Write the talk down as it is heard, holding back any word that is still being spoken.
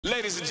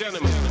Ladies and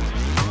gentlemen.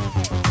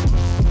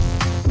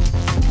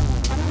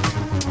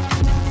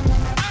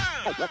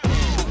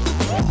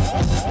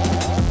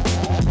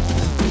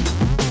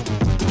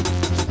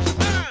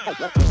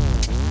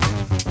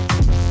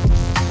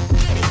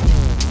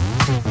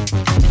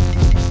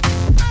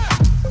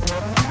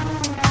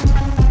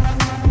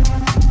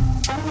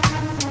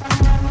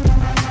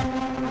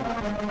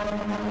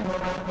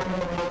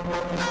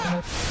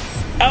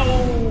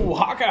 Oh,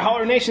 Hawkeye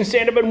Holler Nation,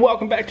 stand up and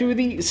welcome back to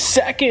the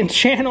second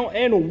channel,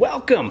 and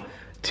welcome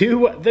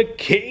to the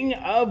King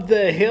of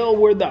the Hill,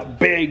 where the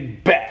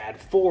big bad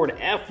Ford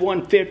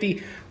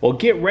F-150 will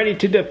get ready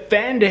to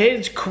defend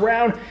his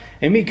crown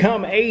and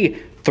become a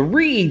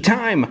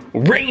three-time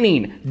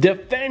reigning,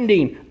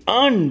 defending,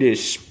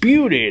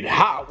 undisputed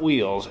Hot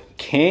Wheels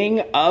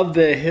King of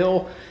the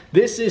Hill.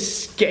 This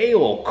is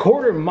scale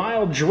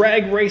quarter-mile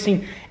drag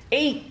racing,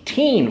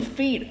 18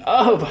 feet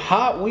of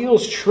Hot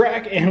Wheels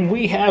track, and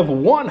we have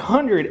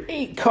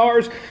 108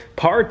 cars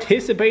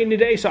participating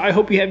today. So I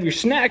hope you have your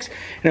snacks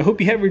and I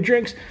hope you have your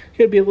drinks. It's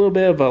going to be a little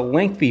bit of a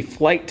lengthy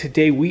flight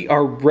today. We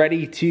are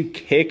ready to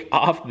kick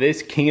off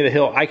this King of the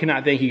Hill. I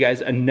cannot thank you guys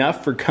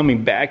enough for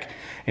coming back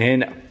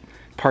and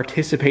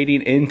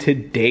participating in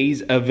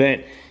today's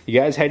event. You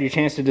guys had your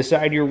chance to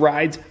decide your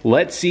rides.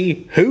 Let's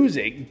see who's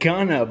it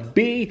gonna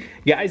be.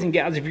 Guys and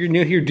gals, if you're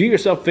new here, do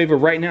yourself a favor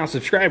right now.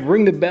 Subscribe,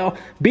 ring the bell,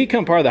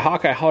 become part of the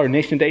Hawkeye Holler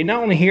Nation today.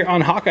 Not only here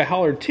on Hawkeye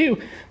Holler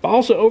 2, but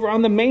also over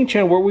on the main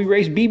channel where we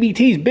race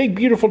BBTs, big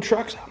beautiful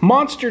trucks,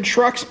 monster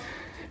trucks.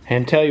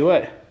 And tell you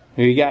what,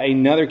 we got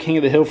another King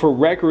of the Hill for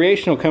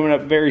recreational coming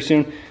up very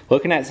soon.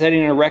 Looking at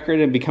setting a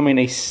record and becoming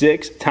a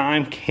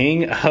 6-time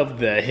King of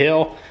the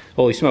Hill.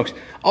 Holy smokes.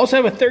 Also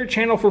have a third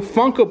channel for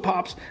Funko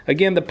Pops.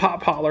 Again, the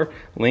Pop Holler,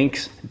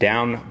 links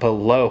down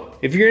below.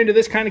 If you're into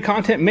this kind of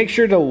content, make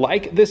sure to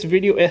like this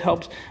video. It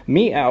helps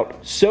me out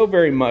so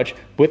very much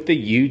with the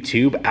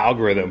YouTube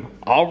algorithm.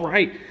 All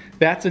right,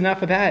 that's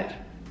enough of that.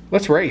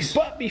 Let's race.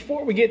 But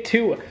before we get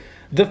to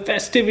the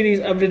festivities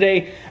of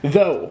today,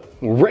 though,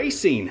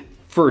 racing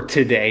for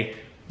today,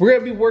 we're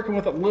going to be working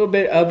with a little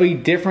bit of a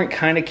different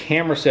kind of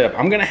camera setup.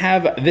 I'm going to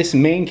have this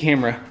main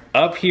camera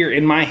up here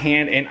in my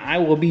hand, and I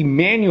will be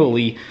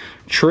manually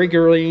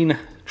triggering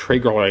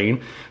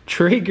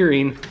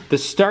the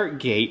start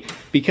gate,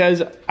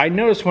 because I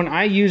noticed when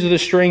I use the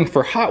string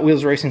for Hot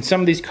Wheels racing,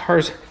 some of these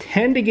cars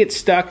tend to get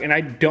stuck, and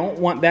I don't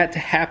want that to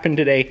happen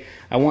today.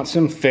 I want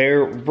some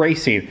fair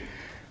racing.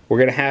 We're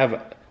going to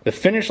have the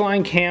finish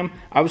line cam.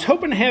 I was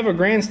hoping to have a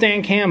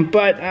grandstand cam,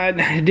 but I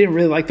didn't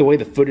really like the way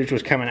the footage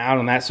was coming out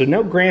on that, so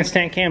no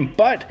grandstand cam.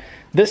 But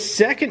the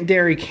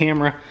secondary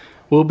camera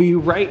will be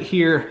right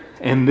here,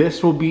 and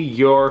this will be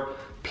your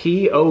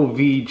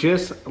POV,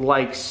 just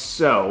like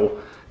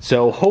so.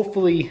 So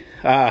hopefully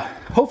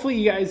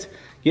you guys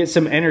get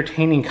some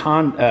entertaining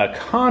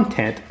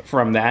content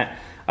from that.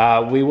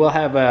 We will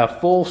have a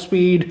full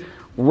speed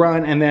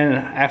run, and then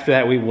after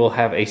that we will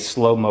have a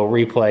slow-mo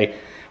replay.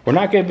 We're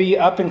not going to be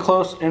up and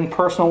close and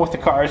personal with the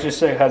cars,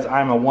 just because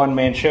I'm a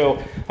one-man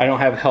show. I don't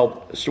have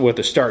help with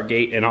the start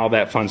gate and all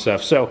that fun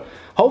stuff. So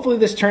hopefully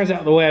this turns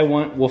out the way I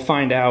want. We'll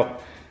find out.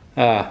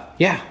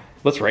 Yeah,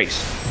 let's race.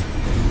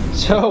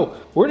 So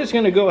we're just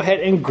going to go ahead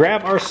and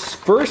grab our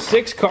first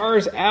 6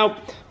 cars out.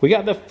 We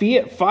got the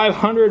Fiat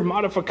 500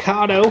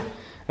 Modificado.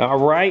 All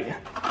right,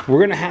 we're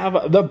going to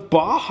have the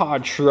Baja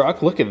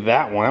truck. Look at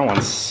that one. That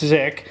one's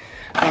sick.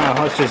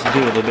 Let's just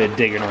do a little bit of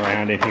digging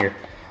around in here.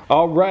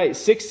 All right,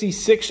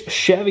 66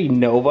 Chevy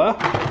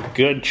Nova.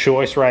 Good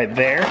choice right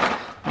there.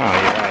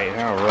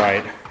 All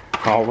right.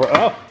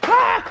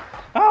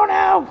 Oh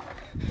no!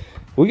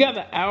 We got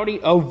the Audi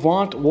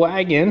Avant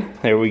wagon.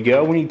 There we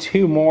go. We need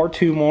two more.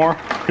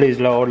 Please,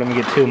 Lord, let me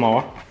get 2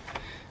 more.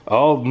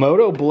 Oh,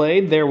 Moto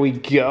Blade. There we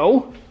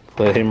go.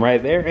 Put him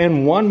right there.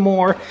 And one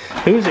more.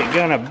 Who's it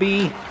gonna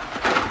be?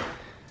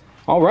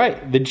 All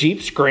right, the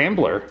Jeep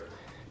Scrambler.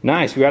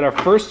 Nice. We got our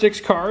first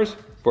 6 cars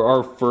for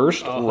our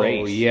first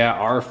race. Oh yeah,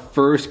 our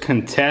first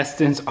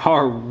contestants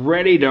are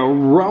ready to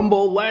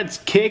rumble. Let's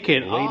kick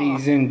it.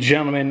 Ladies and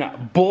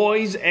gentlemen,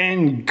 boys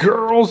and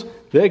girls,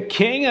 the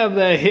King of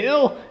the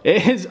Hill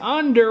is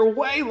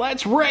underway.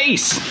 Let's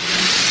race.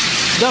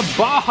 The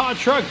Baja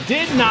truck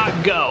did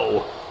not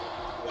go.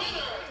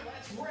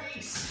 Let's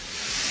race.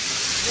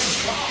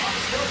 The Baja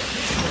truck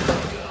did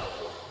not go.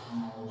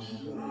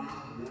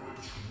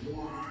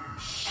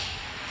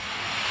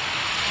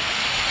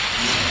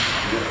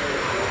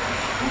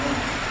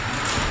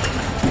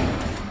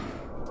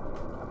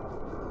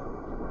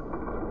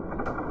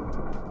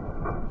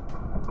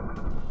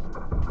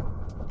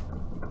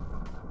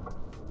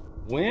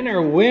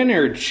 Winner,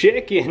 winner,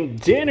 chicken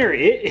dinner.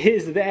 It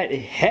is that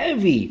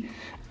heavy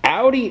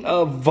Audi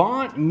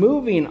Avant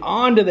moving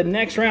on to the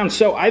next round.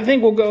 So I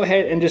think we'll go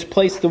ahead and just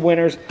place the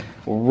winners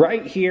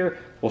right here.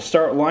 We'll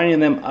start lining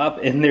them up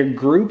in their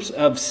groups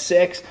of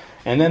 6.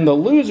 And then the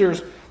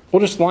losers, we'll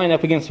just line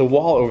up against the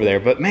wall over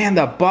there. But man,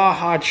 the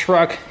Baja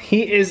truck,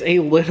 he is a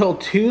little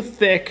too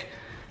thick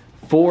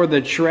for the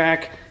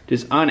track.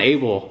 Just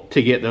unable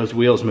to get those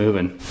wheels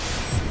moving.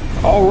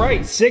 All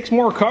right, 6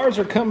 more cars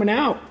are coming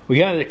out. We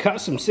got a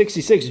custom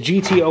 66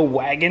 GTO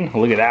wagon.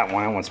 Look at that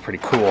one. That one's pretty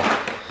cool.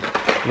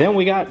 Then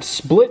we got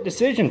split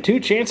decision. 2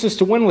 chances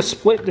to win with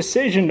split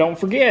decision. Don't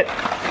forget.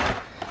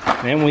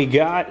 Then we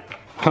got,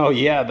 oh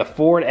yeah, the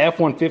Ford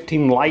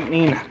F-150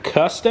 Lightning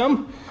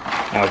Custom.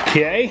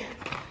 Okay.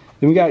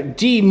 Then we got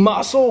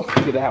D-Muscle. Look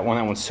at that one.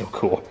 That one's so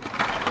cool.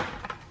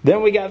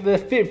 Then we got the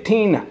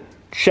 15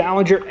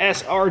 Challenger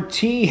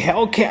SRT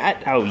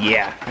Hellcat. Oh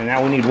yeah. And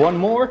now we need one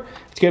more.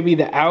 It's going to be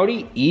the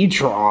Audi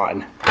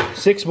e-tron.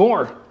 6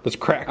 more. Let's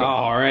crack them.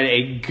 All right,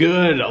 a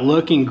good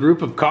looking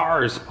group of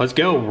cars. Let's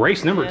go.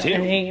 Race number 2.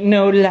 Ain't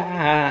no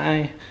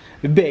lie,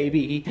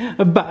 baby.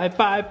 Bye,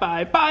 bye,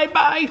 bye, bye,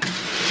 bye.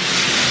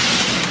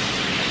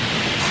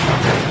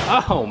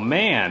 Oh,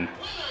 man.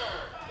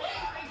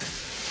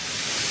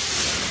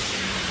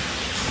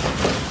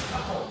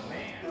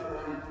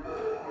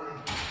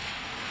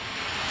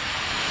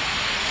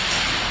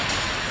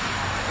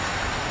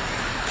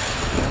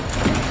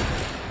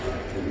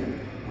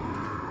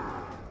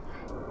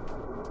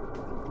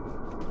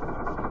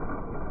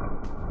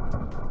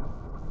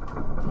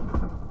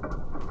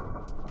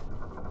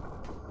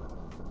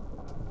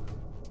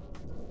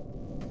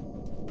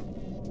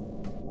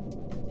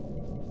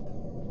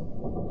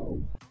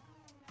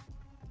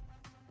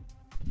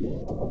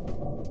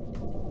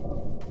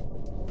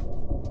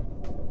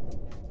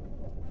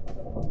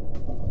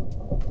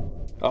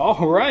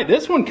 All right,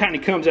 this one kind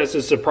of comes as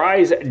a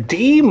surprise.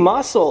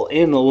 D-Muscle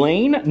in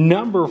lane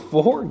number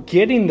 4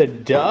 getting the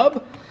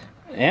dub.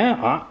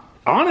 Yeah,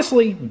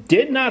 honestly,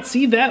 did not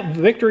see that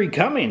victory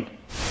coming.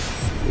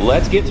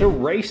 Let's get to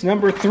race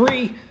number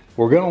 3.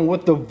 We're going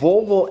with the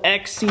Volvo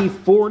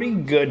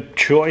XC40. Good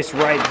choice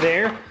right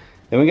there.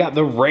 Then we got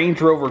the Range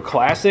Rover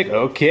Classic.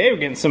 Okay, we're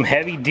getting some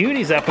heavy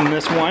duties up in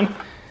this one.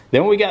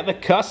 Then we got the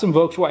custom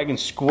Volkswagen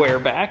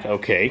Squareback.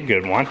 Okay,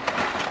 good one.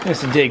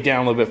 Let's dig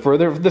down a little bit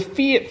further. The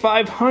Fiat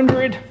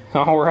 500.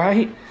 All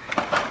right.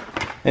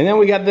 And then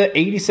we got the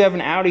 87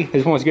 Audi.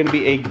 This one's going to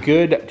be a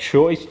good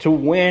choice to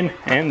win.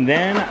 And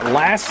then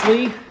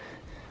lastly,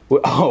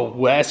 oh,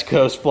 West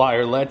Coast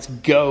Flyer. Let's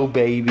go,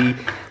 baby.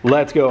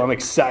 Let's go. I'm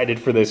excited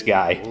for this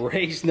guy.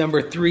 Race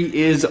number 3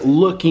 is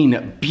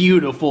looking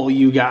beautiful,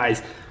 you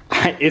guys.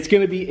 It's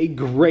going to be a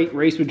great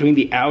race between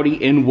the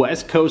Audi and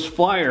West Coast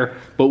Flyer,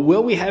 but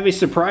will we have a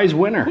surprise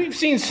winner? We've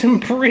seen some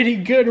pretty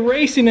good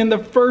racing in the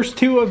first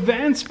 2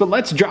 events, but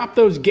let's drop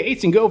those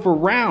gates and go for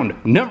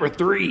round number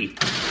 3.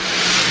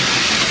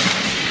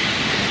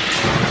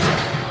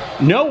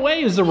 No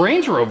way is the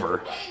Range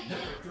Rover.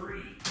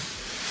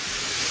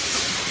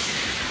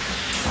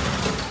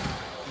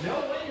 No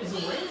way is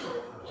the Range Rover.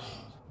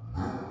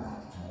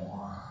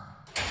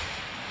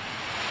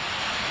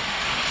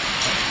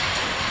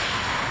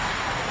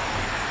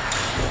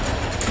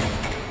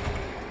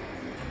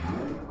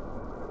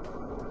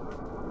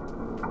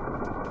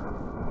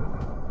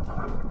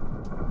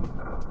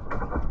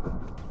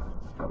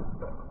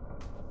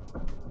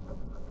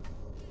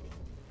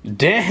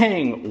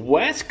 Dang,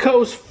 West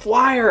Coast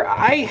Flyer,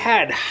 I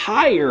had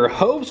higher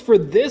hopes for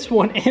this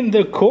one in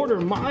the quarter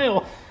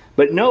mile,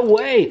 but no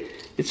way.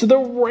 It's the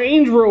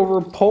Range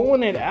Rover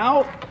pulling it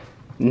out.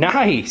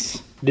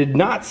 Nice. Did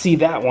not see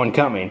that one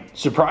coming.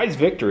 Surprise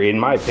victory, in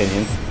my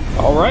opinion.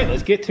 All right,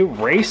 let's get to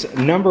race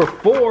number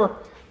 4,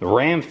 the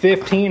Ram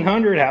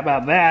 1500. How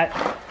about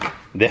that?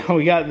 Then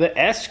we got the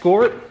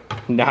Escort.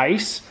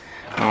 Nice.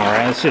 All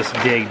right, let's just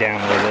dig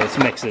down a little bit. Let's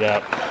mix it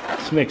up.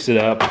 Let's mix it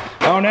up.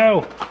 Oh,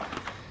 no.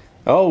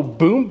 Oh,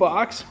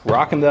 Boombox,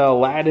 rocking the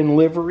Aladdin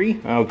livery.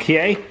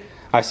 Okay.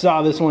 I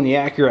saw this one, the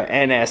Acura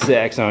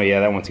NSX. Oh yeah,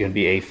 that one's going to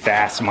be a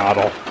fast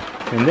model.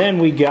 And then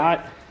we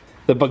got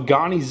the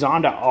Pagani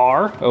Zonda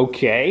R.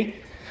 Okay.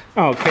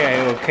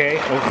 Okay.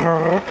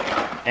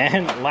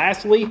 And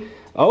lastly,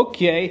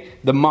 okay,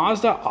 the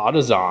Mazda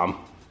Autozam.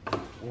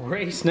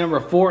 Race number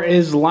 4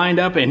 is lined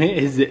up, and it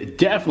is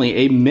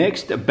definitely a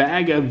mixed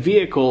bag of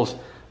vehicles.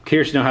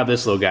 Curious to know how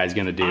this little guy's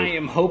gonna do. I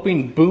am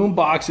hoping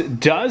Boombox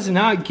does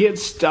not get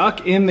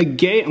stuck in the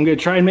gate. I'm gonna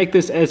try and make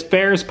this as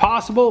fair as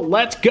possible.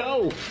 Let's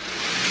go.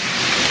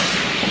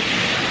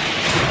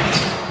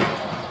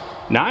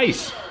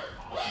 Nice.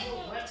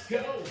 Let's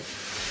go.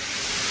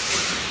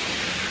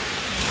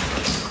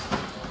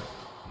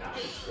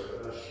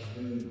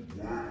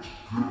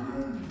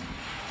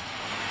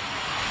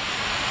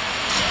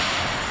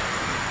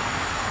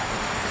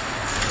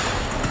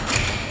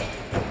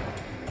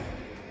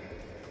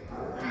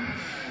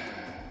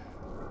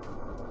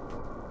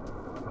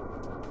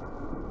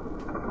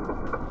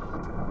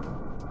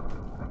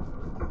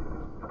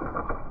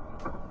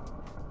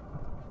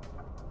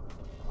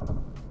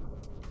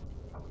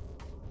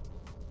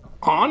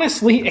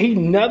 Honestly,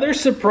 another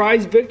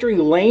surprise victory.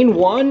 Lane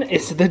 1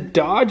 is the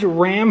Dodge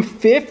Ram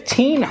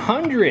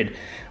 1500.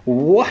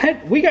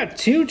 What? We got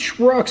 2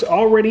 trucks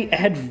already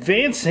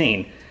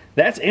advancing.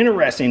 That's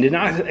interesting. Did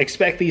not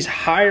expect these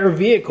higher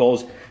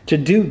vehicles to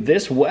do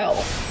this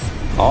well.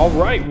 All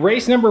right,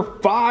 race number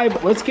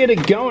 5. Let's get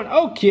it going.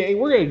 Okay,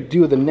 we're going to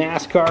do the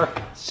NASCAR.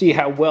 See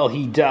how well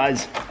he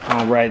does.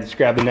 All right, let's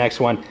grab the next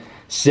one.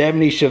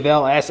 70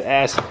 Chevelle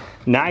SS.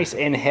 Nice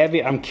and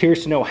heavy. I'm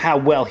curious to know how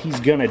well he's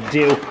gonna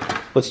do.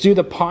 Let's do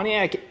the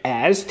Pontiac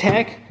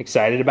Aztec.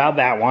 Excited about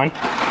that one.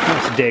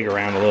 Let's dig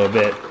around a little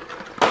bit.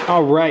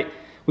 All right,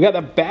 we got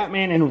the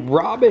Batman and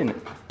Robin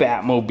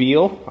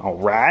Batmobile. All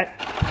right.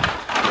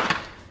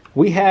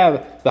 We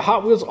have the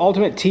Hot Wheels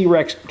Ultimate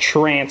T-Rex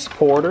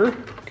Transporter.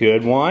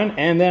 Good one.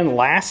 And then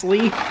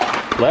lastly,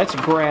 let's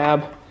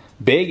grab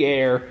Big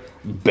Air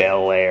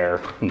Bel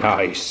Air.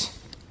 Nice.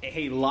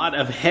 A lot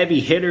of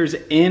heavy hitters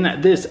in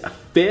this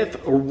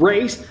 5th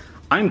race.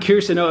 I'm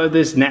curious to know if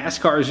this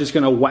NASCAR is just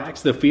going to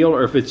wax the field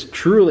or if it's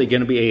truly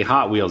going to be a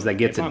Hot Wheels that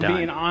gets it done. If I'm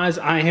being honest,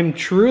 I am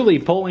truly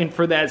pulling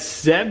for that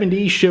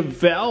 70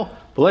 Chevelle.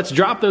 But let's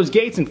drop those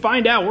gates and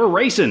find out. We're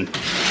racing.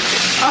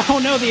 Oh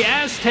no, the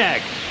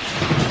Aztec.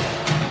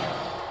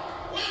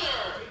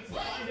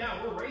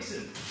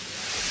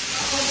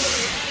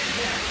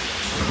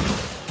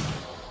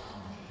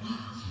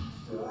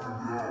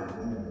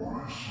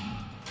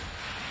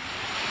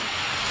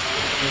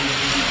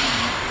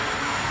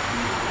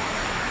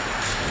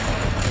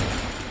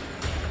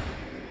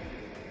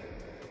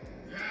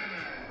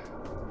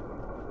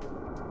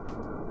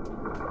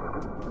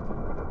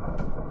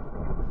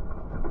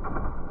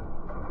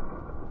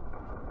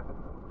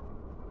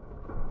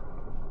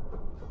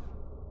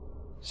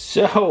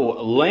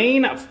 So,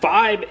 lane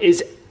 5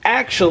 is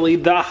actually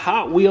the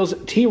Hot Wheels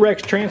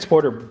T-Rex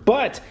Transporter,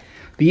 but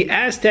the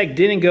Aztec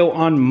didn't go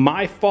on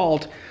my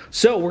fault.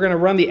 So, we're going to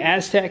run the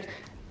Aztec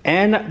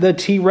and the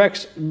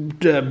T-Rex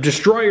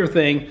Destroyer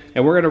thing,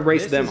 and we're going to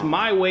race them. This is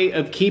my way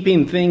of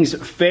keeping things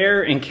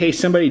fair in case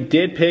somebody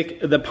did pick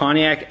the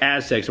Pontiac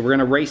Aztec. So, we're going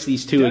to race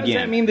these two again. Does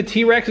that mean the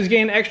T-Rex is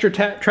getting extra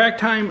track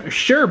time?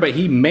 Sure, but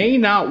he may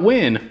not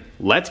win.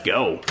 Let's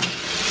go.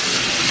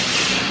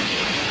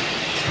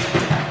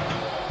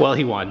 Well,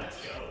 he won.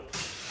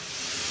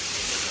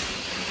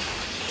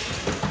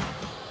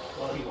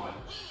 Well, he won.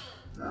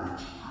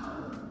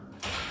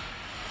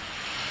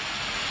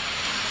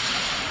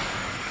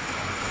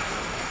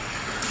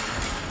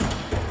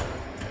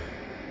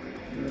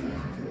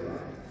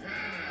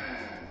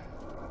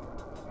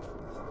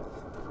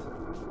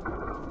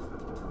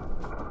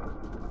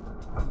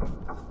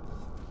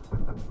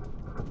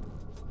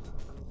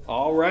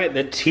 All right,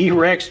 the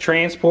T-Rex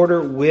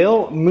Transporter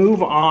will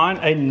move on.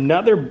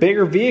 Another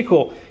bigger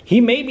vehicle.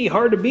 He may be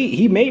hard to beat.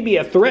 He may be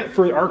a threat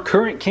for our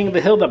current King of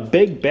the Hill, the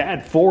big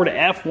bad Ford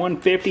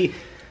F-150.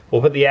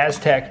 We'll put the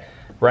Aztec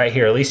right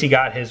here. At least he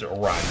got his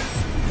run.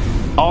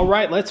 All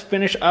right, let's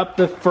finish up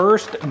the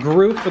first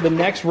group for the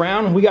next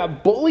round. We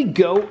got Bully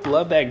Goat.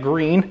 Love that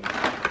green.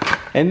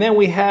 And then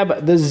we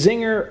have the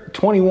Zinger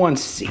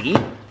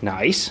 21C.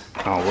 Nice.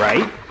 All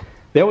right.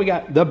 Then we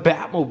got the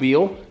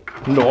Batmobile.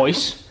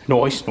 Nice.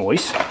 Nice,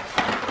 nice.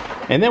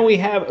 And then we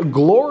have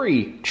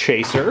Glory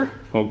Chaser.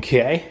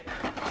 Okay.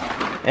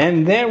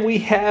 And then we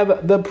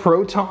have the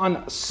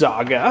Proton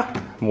Saga.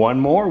 One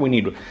more. We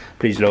need,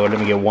 please Lord, let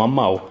me get one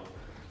more.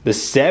 The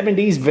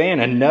 70s van,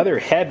 another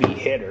heavy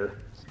hitter.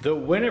 The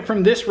winner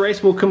from this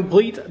race will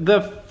complete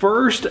the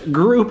first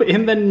group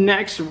in the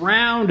next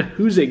round.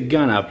 Who's it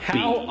gonna be?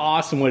 How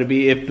awesome would it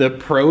be if the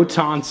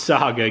Proton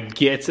Saga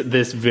gets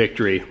this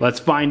victory? Let's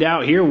find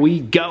out. Here we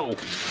go.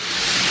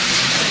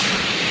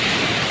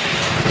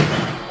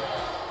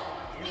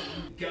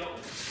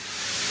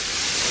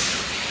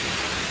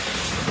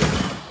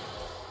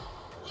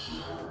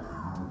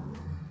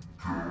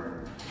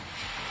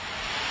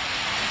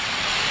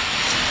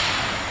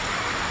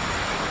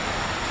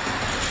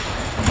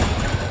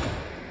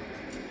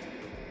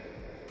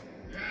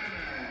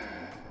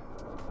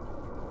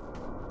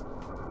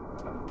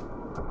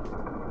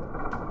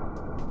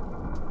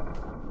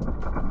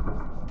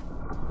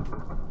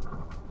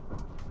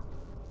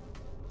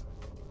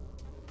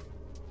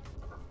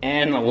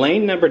 And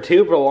lane number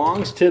 2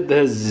 belongs to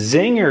the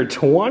Zinger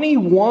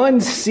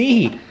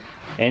 21C.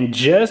 And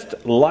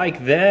just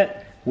like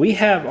that, we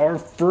have our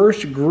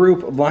first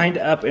group lined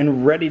up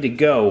and ready to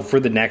go for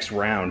the next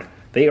round.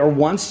 They are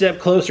one step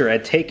closer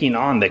at taking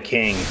on the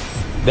King.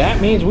 That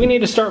means we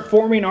need to start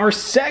forming our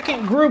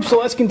second group, so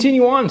let's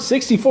continue on.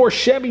 64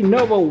 Chevy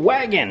Nova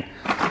wagon.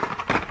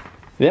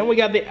 Then we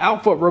got the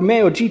Alfa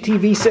Romeo GT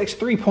V6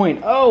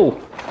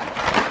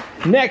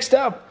 3.0. Next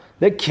up,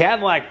 the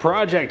Cadillac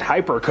Project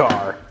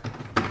Hypercar.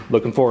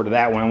 Looking forward to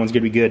that one. That one's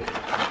gonna be good.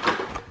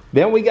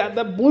 Then we got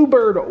the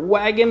Bluebird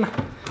wagon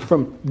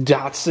from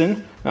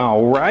Datsun.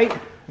 All right.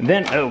 And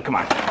then, oh, come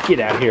on, get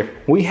out of here.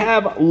 We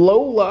have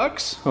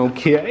Lolux.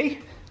 Okay.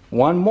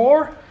 One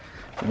more.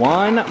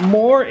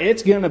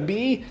 It's gonna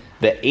be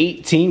the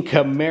 18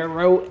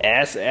 Camaro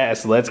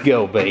SS. Let's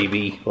go,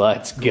 baby.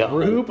 Let's go.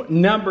 Group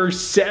number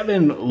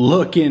 7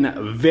 looking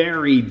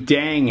very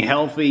dang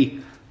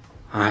healthy.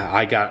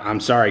 I'm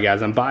sorry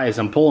guys, I'm biased.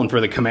 I'm pulling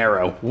for the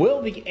Camaro.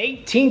 Will the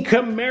 18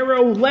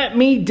 Camaro let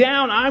me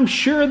down? I'm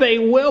sure they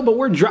will, but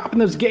we're dropping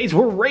those gates.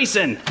 We're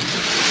racing.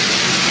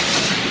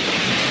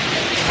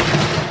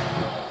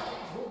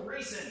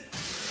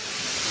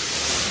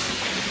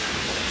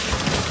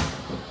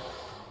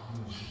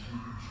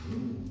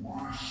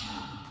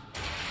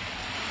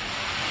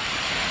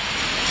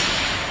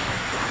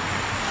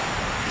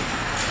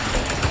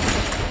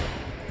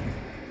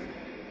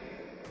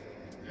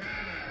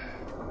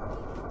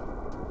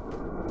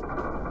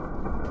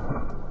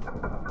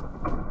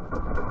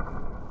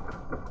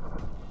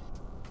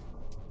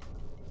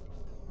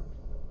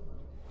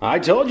 I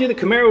told you the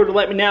Camaro would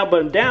let me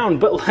down,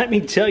 but let me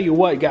tell you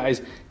what,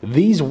 guys.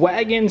 These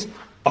wagons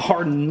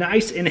are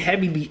nice and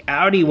heavy. The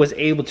Audi was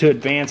able to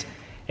advance,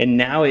 and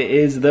now it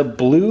is the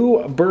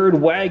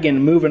Bluebird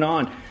wagon moving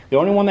on. The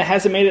only one that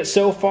hasn't made it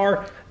so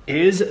far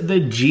is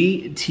the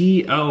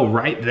GTO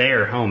right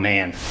there. Oh,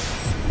 man.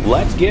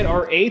 Let's get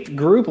our 8th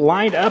group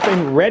lined up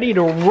and ready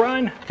to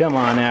run. Come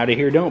on out of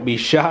here. Don't be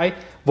shy.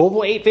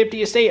 Volvo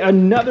 850 Estate,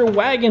 another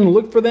wagon.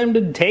 Look for them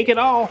to take it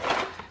all.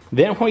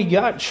 Then we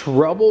got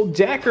Trouble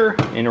Decker.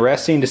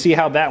 Interesting to see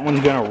how that one's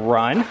going to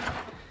run.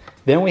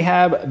 Then we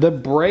have the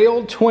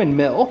Braille Twin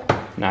Mill.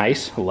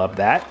 Nice. Love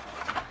that.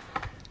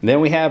 Then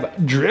we have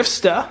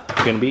Driftsta.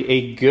 Going to be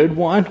a good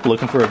one.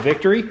 Looking for a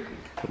victory.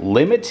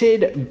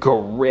 Limited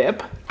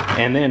Grip.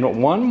 And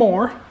then one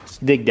more. Let's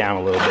dig down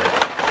a little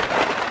bit.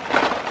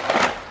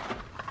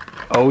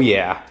 Oh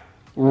yeah,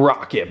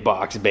 Rocket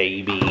Box,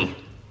 baby.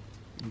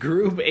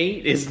 Group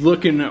 8 is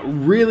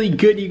looking really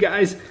good, you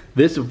guys.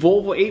 This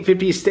Volvo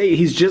 850 Estate,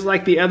 he's just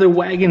like the other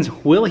wagons.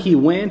 Will he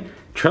win?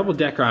 Trouble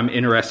Decker, I'm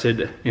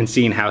interested in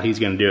seeing how he's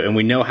gonna do it, and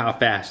we know how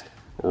fast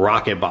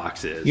Rocket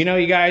Box is. You know,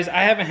 you guys,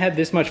 I haven't had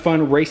this much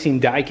fun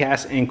racing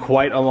diecast in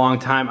quite a long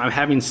time. I'm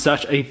having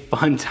such a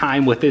fun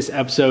time with this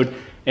episode,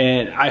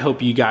 and I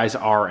hope you guys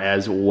are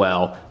as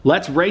well.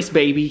 Let's race,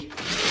 baby.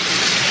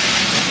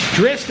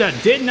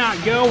 Driftsta did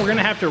not go. We're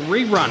gonna have to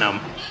rerun them.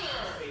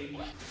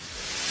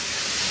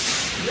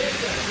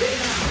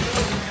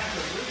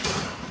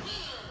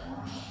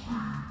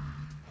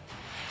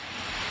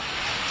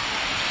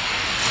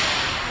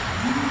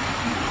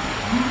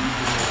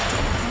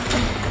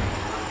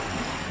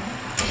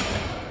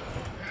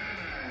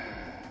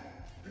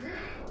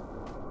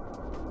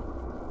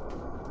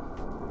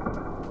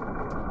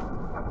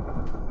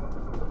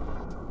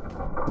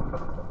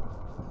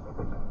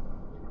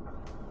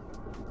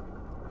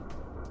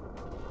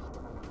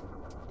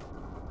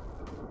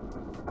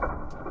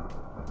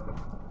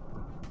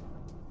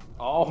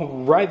 All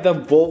right, the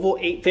Volvo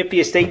 850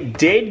 Estate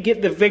did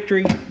get the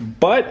victory,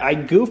 but I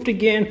goofed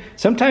again.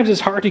 Sometimes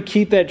it's hard to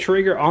keep that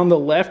trigger on the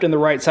left and the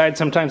right side.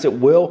 Sometimes it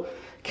will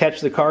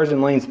catch the cars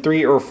in lanes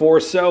 3 or 4.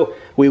 So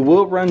we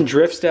will run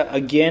Driftsta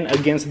again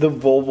against the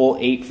Volvo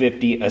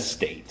 850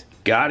 Estate.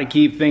 Gotta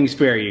keep things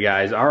fair, you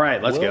guys. All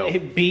right, let's go. Will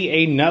it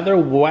be another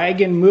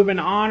wagon moving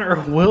on, or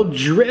will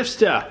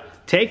Driftsta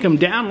take him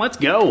down? Let's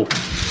go.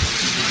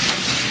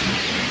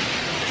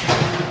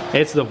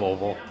 It's the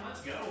Volvo.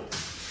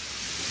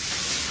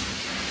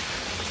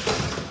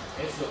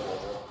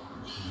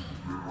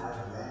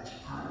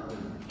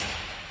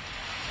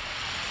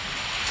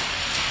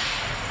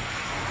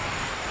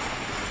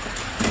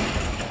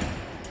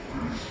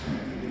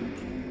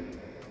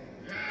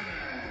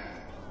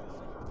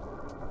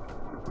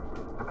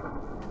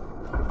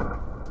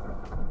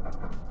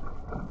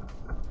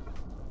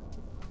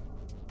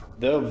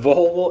 The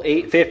Volvo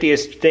 850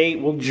 Estate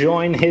will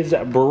join his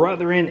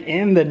brethren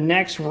in the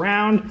next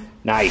round.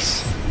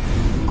 Nice.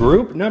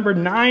 Group number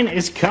 9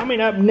 is coming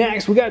up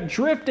next. We got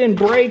Drift and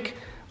Brake.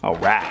 All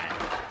right.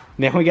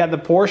 Then we got the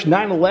Porsche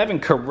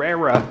 911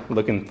 Carrera.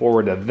 Looking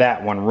forward to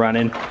that one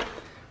running.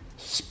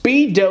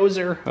 Speed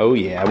Dozer. Oh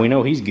yeah, we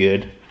know he's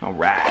good. All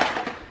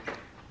right.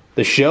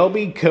 The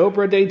Shelby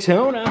Cobra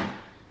Daytona.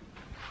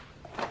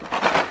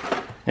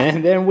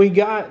 And then we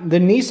got the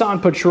Nissan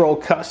Patrol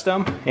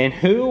Custom. And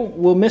who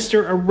will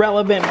Mr.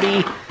 Irrelevant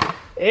be?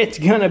 It's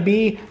gonna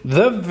be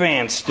the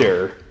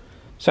Vanster.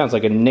 Sounds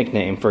like a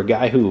nickname for a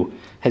guy who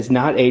has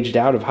not aged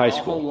out of high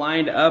school. All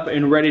lined up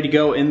and ready to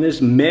go in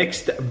this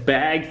mixed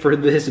bag for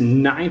this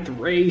 9th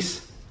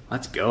race.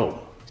 Let's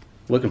go.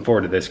 Looking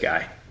forward to this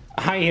guy.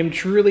 I am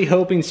truly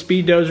hoping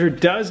Speed Dozer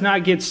does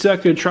not get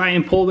stuck to try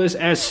and pull this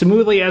as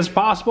smoothly as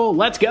possible.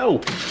 Let's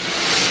go.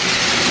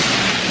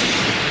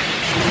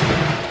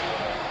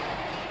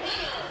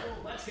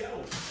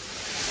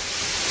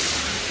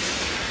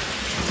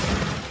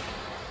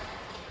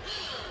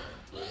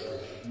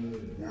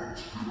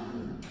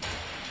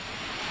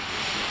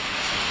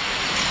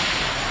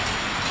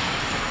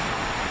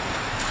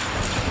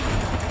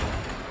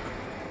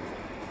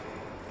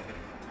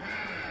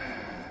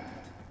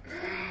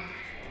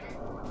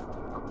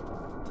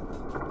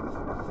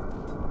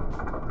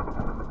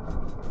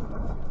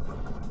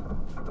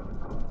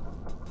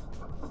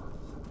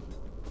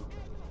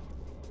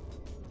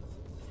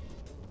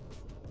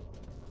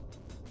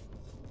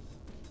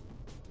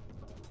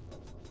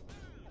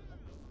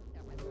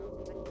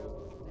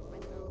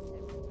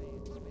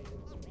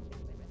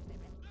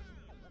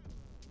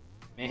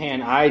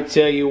 Man, I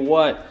tell you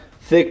what,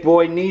 Thick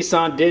Boy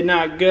Nissan did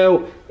not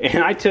go.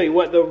 And I tell you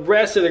what, the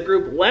rest of the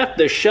group left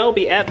the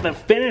Shelby at the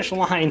finish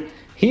line.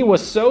 He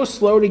was so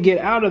slow to get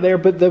out of there,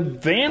 but the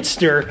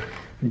Vanster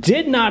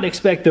did not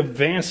expect the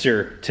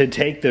Vanster to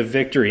take the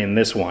victory in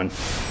this one.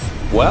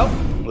 Well,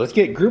 let's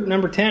get group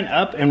number 10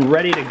 up and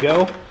ready to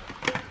go.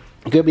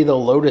 It could be the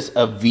Lotus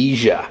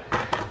Avija.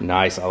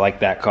 Nice, I like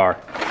that car.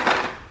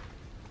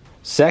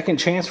 Second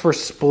chance for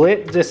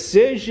split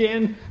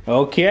decision.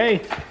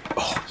 Okay.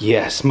 Oh,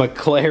 yes,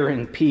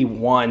 McLaren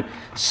P1.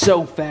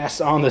 So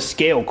fast on the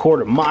scale,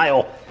 quarter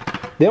mile.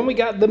 Then we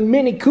got the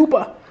Mini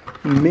Koopa.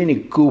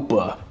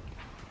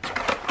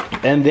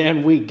 And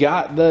then we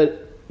got the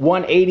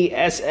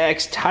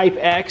 180SX Type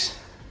X.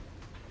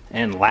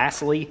 And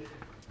lastly,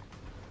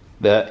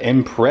 the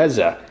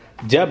Impreza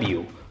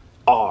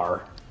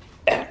WR.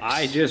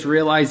 I just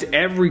realized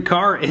every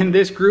car in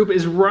this group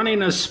is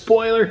running a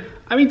spoiler.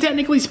 I mean,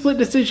 technically Split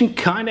Decision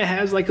kind of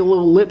has like a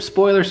little lip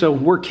spoiler, so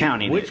we're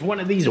counting which one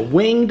of these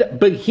winged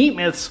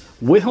behemoths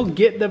will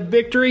get the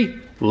victory.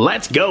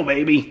 Let's go,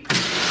 baby.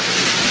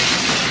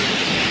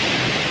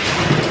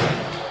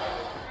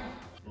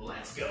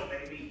 Let's go,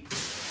 baby.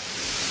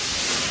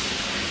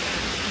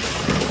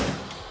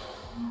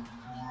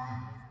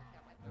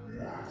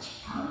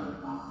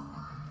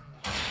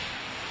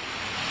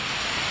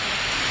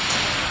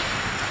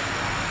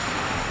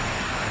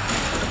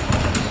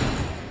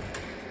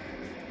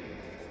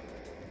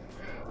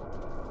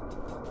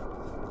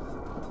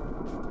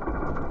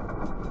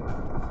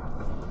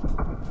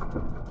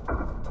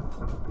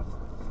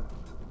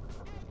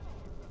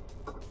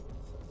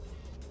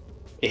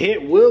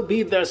 It will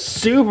be the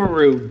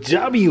Subaru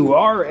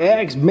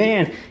WRX.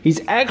 Man,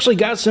 he's actually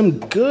got some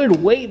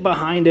good weight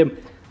behind him.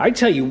 I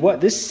tell you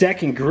what, this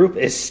second group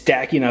is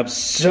stacking up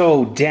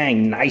so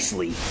dang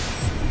nicely.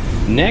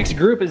 Next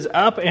group is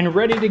up and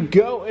ready to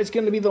go. It's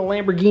going to be the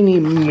Lamborghini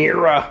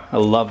Mira. I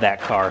love that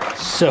car.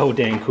 So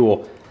dang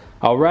cool.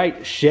 All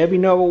right, Chevy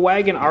Nova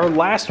wagon, our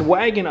last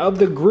wagon of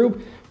the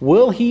group.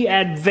 Will he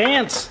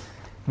advance?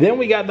 Then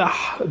we got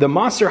the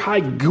Monster High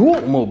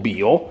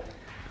Ghoul-mobile.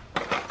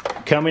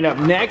 Coming up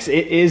next,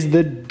 it is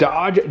the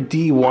Dodge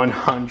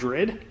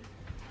D100.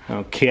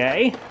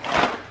 Okay.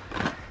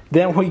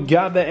 Then we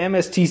got the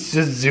MST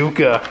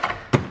Suzuka.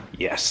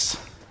 Yes,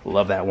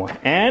 love that one.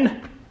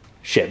 And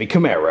Chevy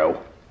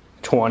Camaro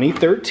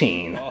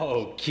 2013.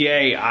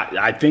 Okay,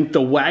 I think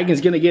the wagon's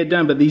gonna get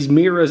done, but these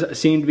Miras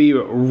seem to be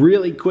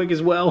really quick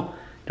as well.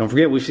 Don't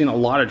forget, we've seen a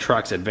lot of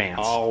trucks advance.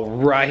 All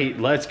right,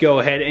 let's go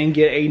ahead and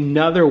get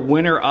another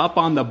winner up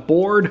on the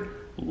board.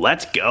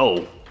 Let's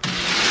go.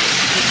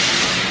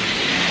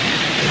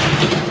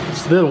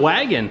 It's the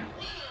wagon.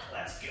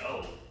 Let's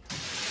go. It's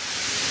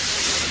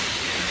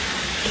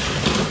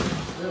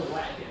the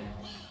wagon.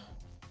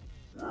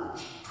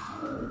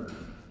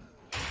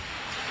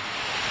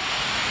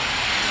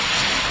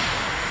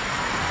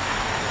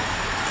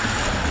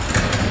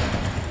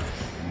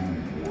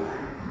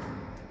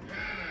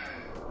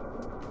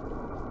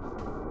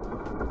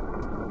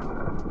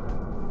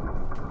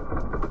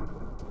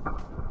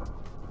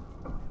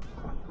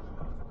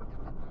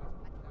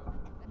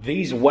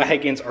 These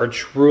wagons are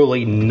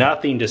truly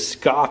nothing to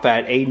scoff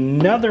at.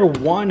 Another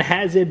one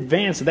has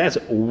advanced. That's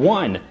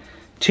 1,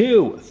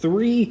 2,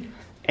 3,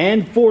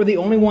 and 4. The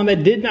only one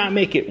that did not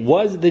make it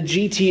was the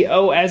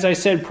GTO. As I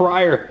said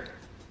prior,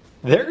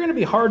 they're going to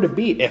be hard to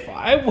beat. If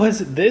I was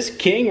this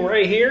king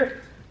right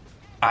here,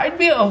 I'd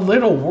be a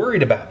little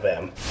worried about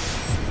them.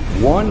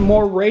 One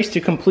more race to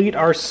complete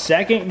our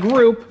second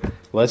group.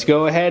 Let's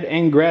go ahead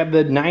and grab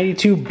the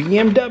 92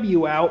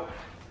 BMW out,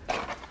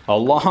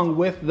 along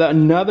with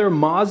another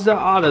Mazda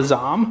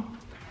AutoZom.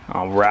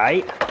 All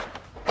right,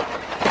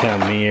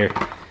 come here.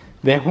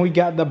 Then we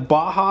got the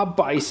Baja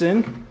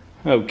Bison.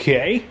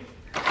 Okay,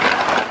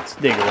 let's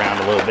dig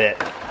around a little bit.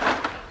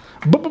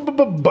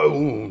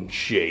 Bone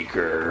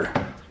Shaker.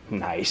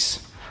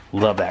 Nice,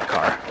 love that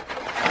car.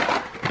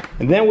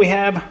 And then we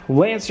have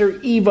Lancer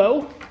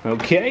Evo.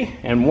 Okay,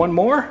 and one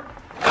more.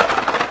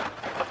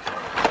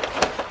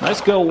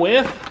 Let's go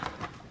with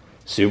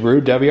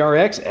Subaru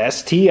WRX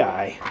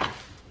STI.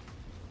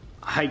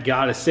 I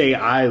gotta say,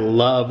 I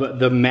love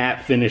the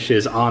matte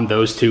finishes on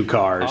those two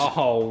cars.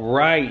 All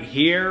right,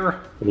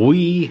 here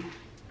we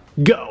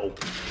go.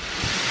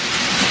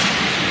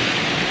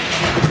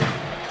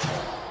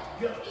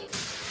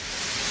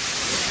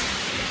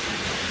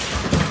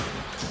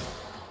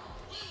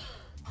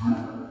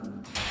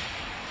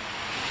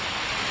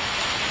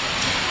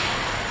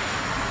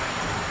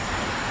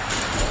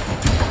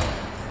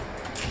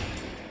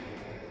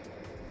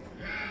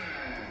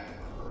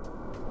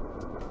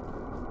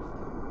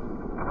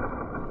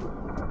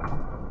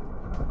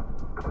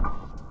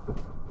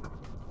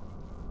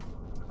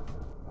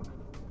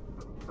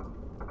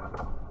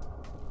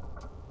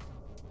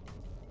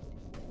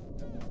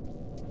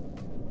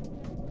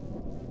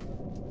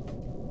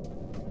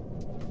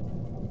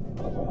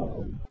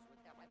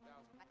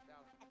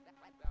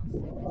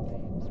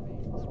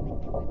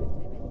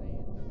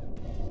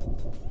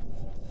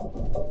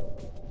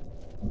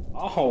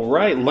 All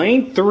right,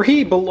 lane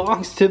 3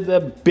 belongs to the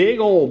big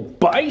old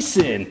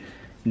Bison.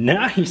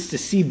 Nice to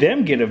see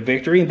them get a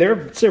victory.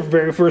 It's their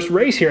very first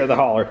race here at the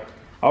hauler.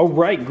 All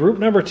right, group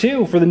number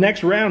 2 for the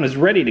next round is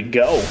ready to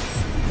go.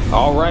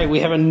 All right,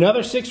 we have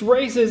another 6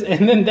 races,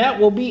 and then that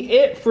will be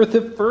it for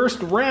the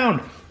first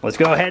round. Let's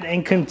go ahead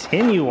and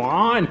continue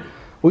on.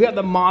 We got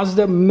the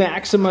Mazda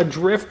Maxima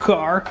drift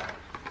car.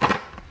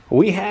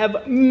 We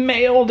have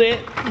mailed it.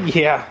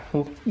 Yeah.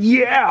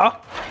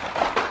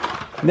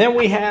 Then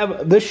we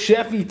have the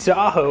Chevy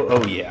Tahoe.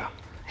 Oh yeah,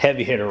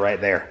 heavy hitter right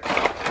there.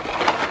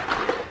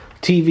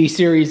 TV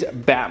series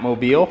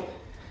Batmobile.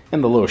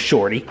 and the little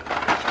shorty.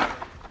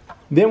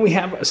 Then we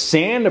have a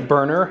sand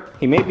burner.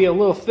 He may be a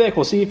little thick.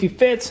 We'll see if he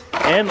fits.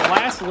 And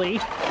lastly,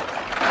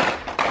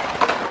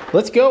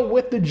 let's go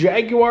with the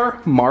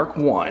Jaguar Mark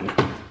 1.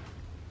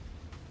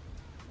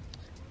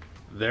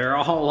 They're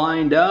all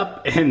lined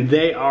up and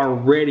they are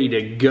ready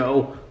to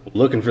go.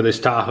 Looking for this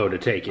Tahoe to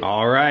take it.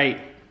 All right,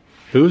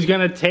 who's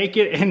gonna take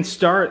it and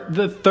start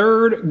the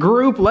third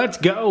group? Let's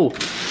go.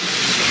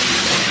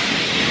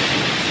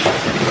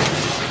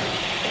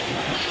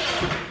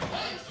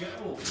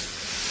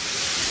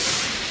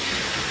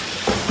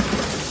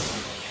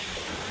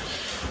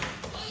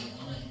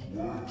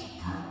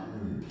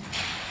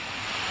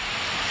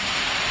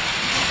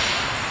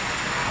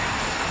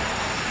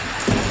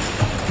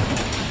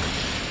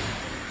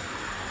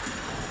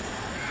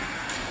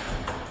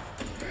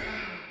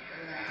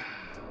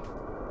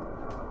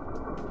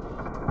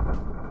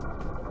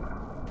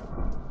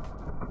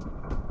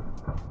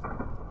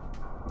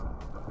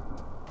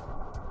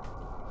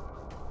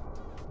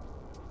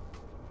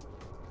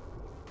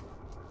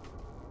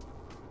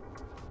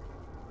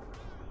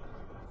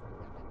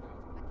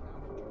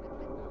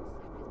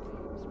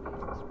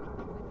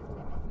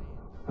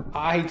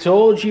 I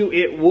told you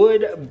it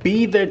would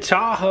be the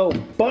Tahoe,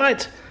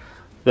 but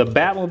the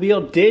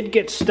Batmobile did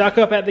get stuck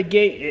up at the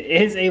gate.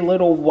 It is a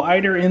little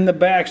wider in the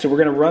back, so we're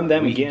going to run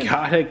them again. We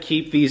gotta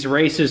keep these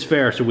races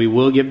fair, so we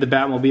will give the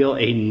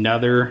Batmobile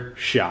another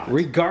shot.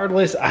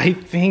 Regardless, I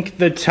think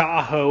the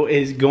Tahoe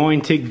is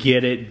going to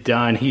get it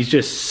done. He's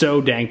just so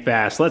dang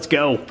fast. Let's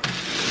go.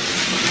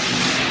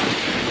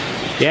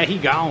 Yeah, he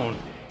gone.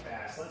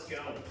 Let's go.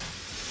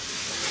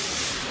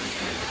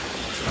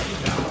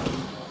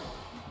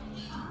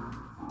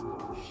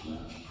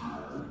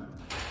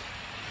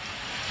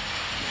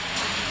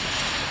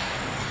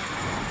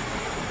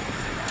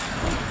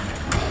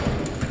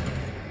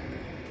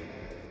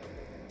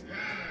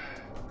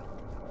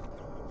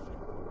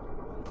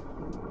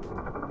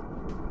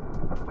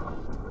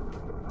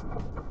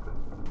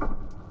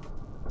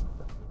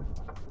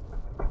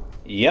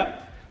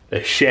 Yep,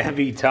 the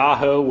Chevy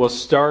Tahoe will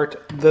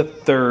start the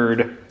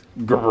third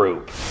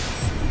group.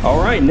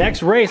 All right,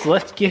 next race,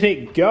 let's get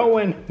it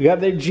going. We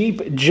got the Jeep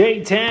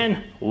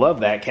J10. Love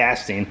that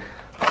casting.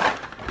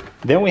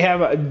 Then we have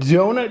a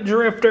Donut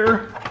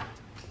Drifter.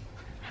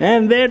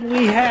 And then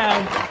we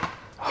have,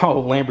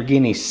 oh,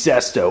 Lamborghini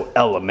Sesto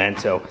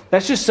Elemento.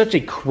 That's just such a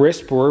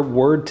crisp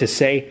word to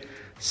say.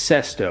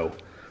 Sesto.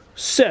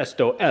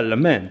 Sesto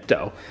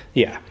Elemento.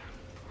 Yeah.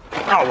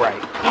 All right.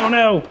 Oh,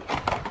 no.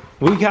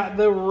 We got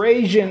the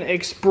Raisin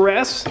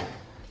Express.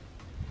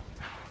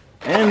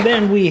 And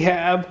then we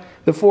have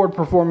the Ford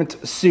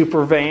Performance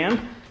Super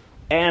Van.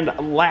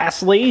 And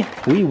lastly,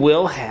 we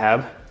will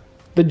have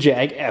the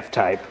Jag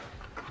F-Type.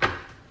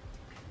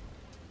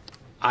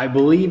 I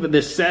believe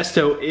the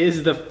Sesto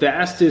is the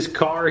fastest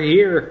car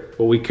here,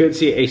 but we could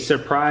see a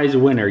surprise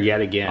winner yet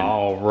again.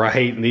 All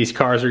right, these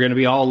cars are going to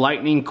be all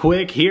lightning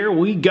quick. Here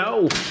we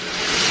go.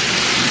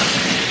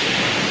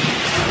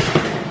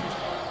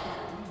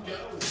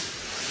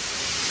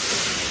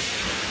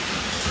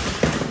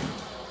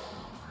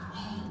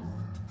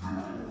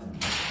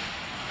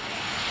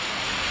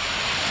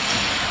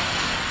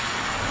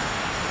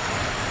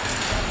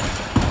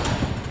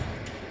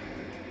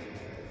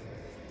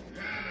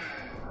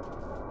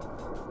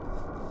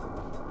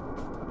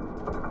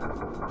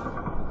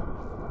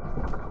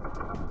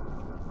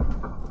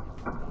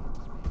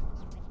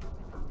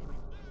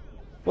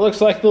 Looks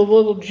like the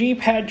little Jeep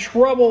had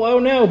trouble. Oh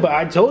no, but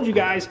I told you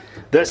guys,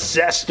 the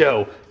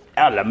Sesto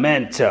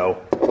Elemento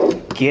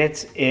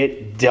gets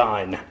it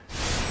done.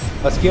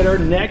 Let's get our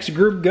next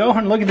group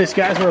going. Look at this,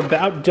 guys. We're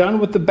about done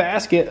with the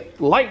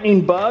basket.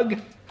 Lightning Bug.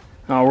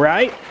 All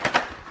right.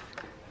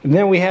 And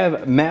then we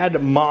have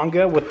Mad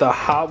Manga with the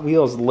Hot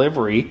Wheels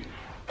livery.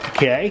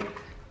 Okay.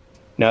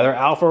 Another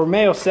Alfa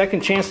Romeo.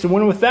 Second chance to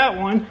win with that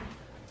one.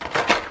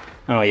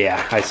 Oh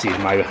yeah, I see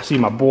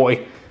my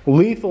boy.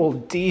 Lethal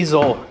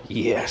Diesel,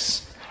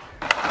 yes.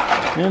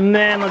 And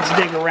then let's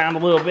dig around a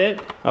little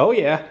bit. Oh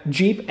yeah,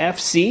 Jeep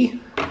FC.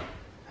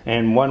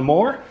 And one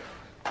more.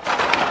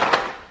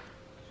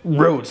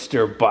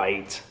 Roadster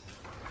Bite.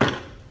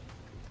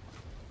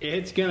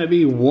 It's gonna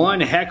be one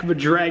heck of a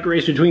drag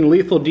race between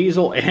Lethal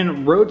Diesel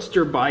and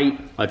Roadster Bite.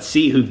 Let's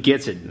see who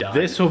gets it done.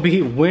 This will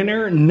be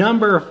winner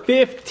number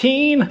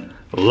 15.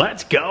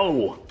 Let's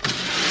go.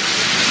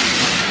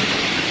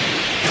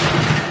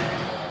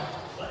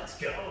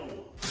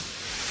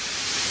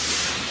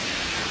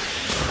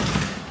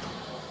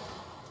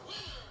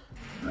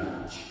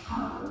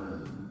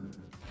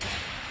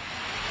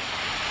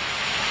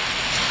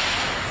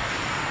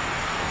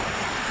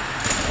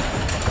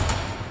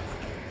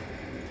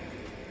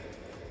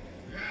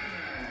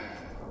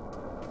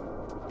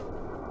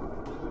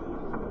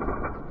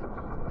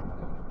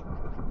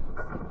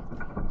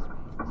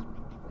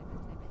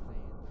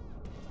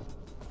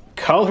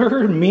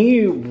 Colored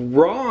me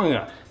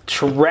wrong.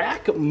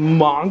 Track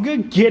Manga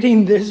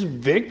getting this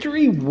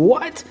victory?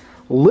 What?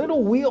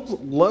 Little Wheels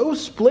low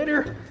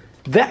splitter?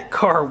 That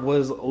car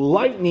was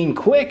lightning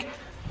quick.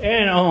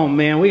 And oh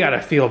man, we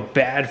gotta feel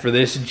bad for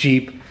this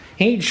Jeep.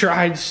 He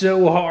tried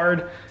so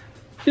hard,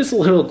 just a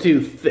little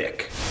too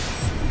thick.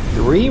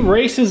 3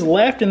 races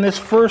left in this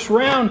first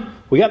round.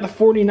 We got the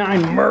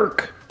 49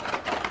 Merc.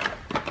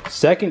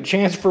 Second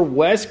chance for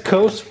West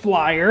Coast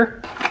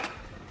Flyer.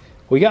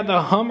 We got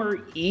the Hummer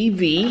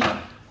EV.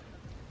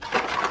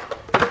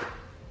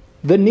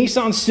 The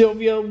Nissan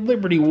Silvia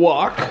Liberty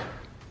Walk.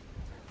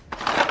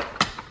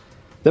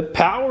 The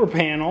Power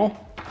Panel.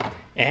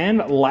 And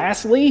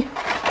lastly,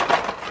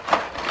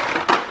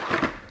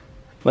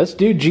 let's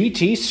do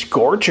GT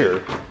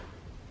Scorcher.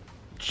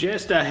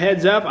 Just a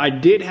heads up, I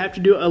did have to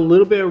do a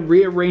little bit of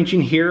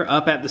rearranging here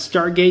up at the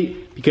start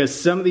gate because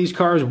some of these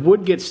cars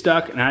would get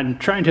stuck and I'm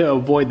trying to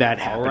avoid that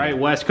happening. All right,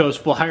 West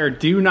Coast Flyer,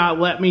 do not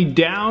let me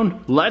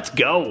down. Let's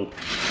go.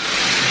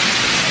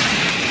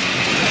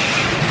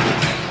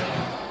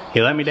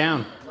 He let me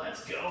down.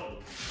 Let's go.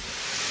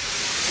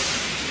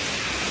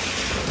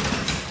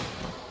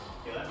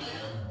 He let me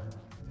down.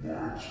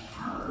 Let's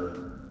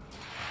go.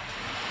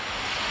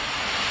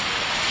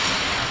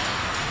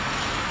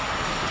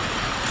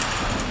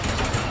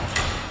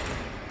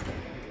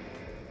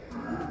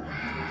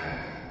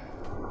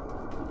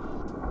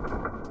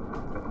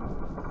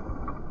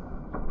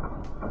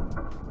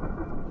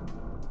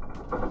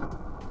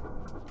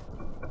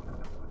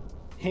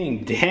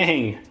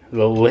 Dang,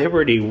 the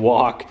Liberty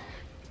walks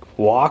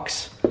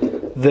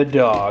the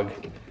dog.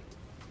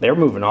 They're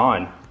moving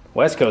on.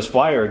 West Coast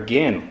Flyer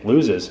again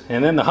loses.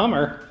 And then the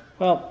Hummer,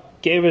 well,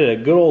 gave it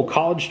a good old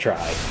college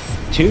try.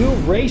 2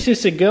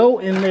 races to go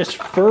in this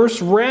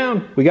first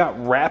round. We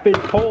got Rapid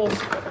Pulse.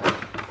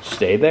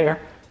 Stay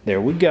there. There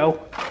we go.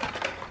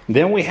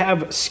 Then we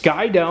have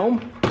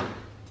Skydome.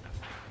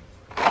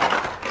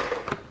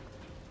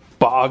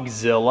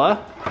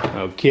 Bogzilla.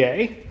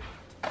 Okay.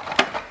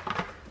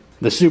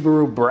 The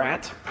Subaru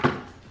Brat,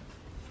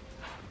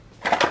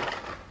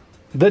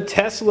 the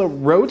Tesla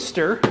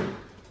Roadster,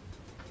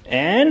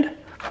 and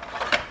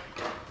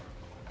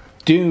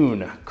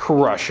Dune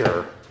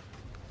Crusher.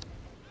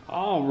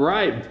 All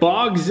right,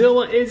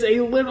 Bogzilla is a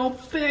little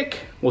thick.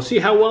 We'll see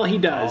how well he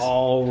does.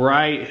 All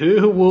right,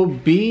 who will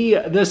be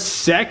the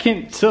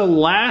second to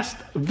last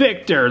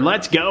victor?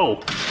 Let's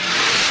go.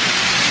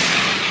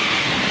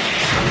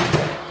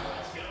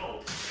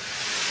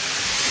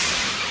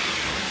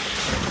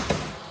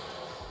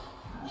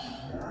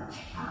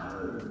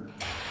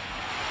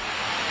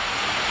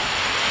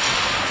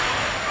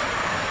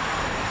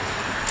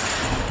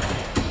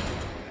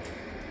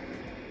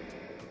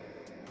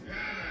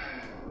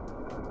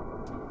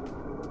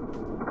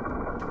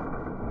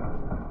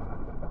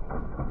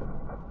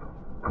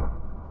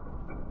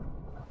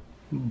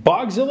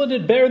 Bogzilla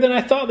did better than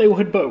I thought they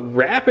would, but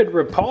Rapid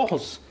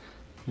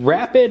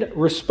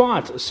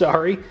Response,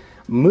 sorry.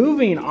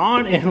 Moving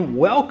on, and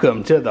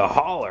welcome to the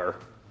hauler.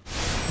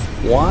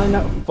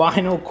 One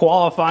final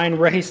qualifying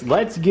race.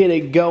 Let's get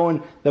it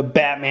going. The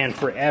Batman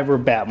Forever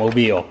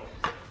Batmobile.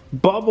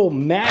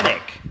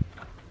 Bubble-matic.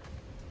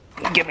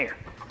 Give me here.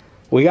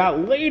 We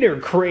got Later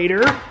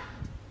Crater.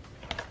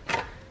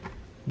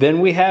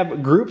 Then we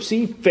have Group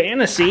C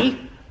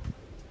Fantasy.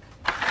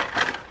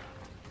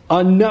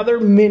 Another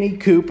Mini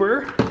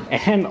Cooper,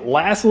 and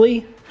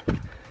lastly,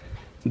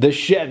 the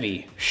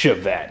Chevy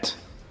Chevette.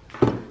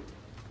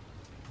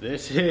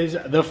 This is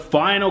the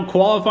final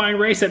qualifying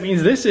race. That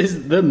means this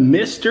is the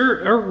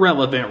Mr.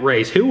 Irrelevant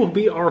race. Who will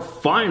be our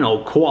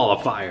final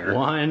qualifier?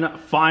 One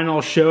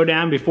final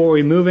showdown before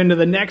we move into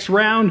the next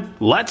round.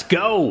 Let's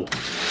go.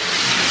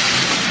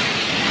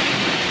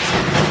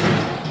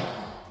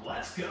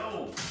 Let's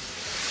go.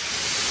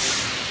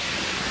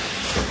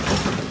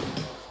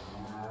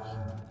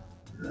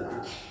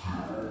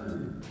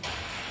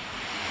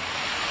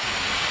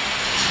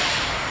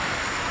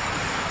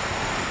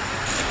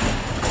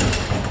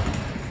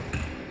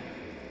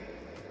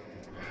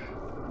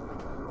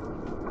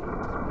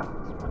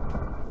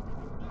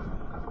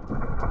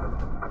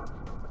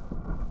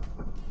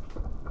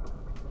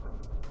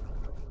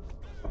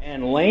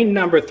 And lane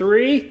number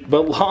 3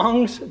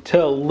 belongs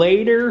to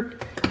Later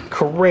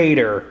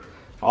Crater.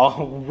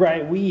 All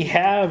right, we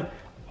have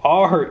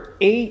our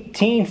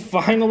 18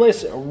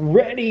 finalists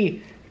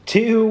ready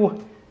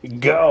to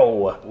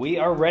go. We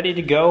are ready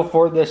to go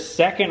for the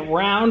second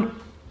round.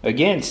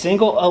 Again,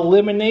 single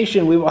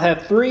elimination. We will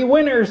have 3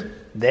 winners.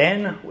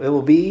 Then it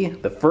will be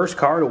the first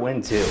car to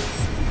win 2.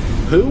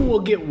 Who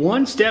will get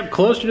one step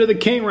closer to the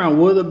King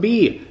round? Will it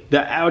be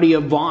the Audi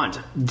Avant,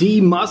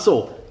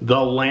 D-Muscle,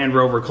 the Land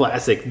Rover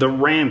Classic, the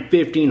Ram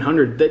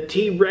 1500, the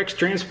T-Rex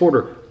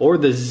Transporter, or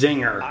the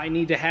Zinger? I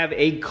need to have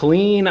a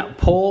clean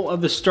pull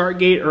of the start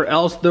gate or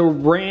else the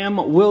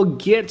Ram will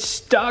get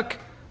stuck.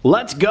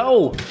 Let's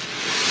go.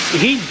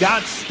 He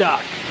got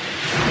stuck.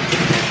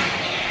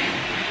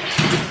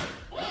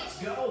 Let's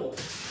go.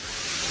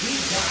 He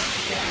got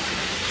stuck.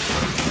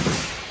 Let's go.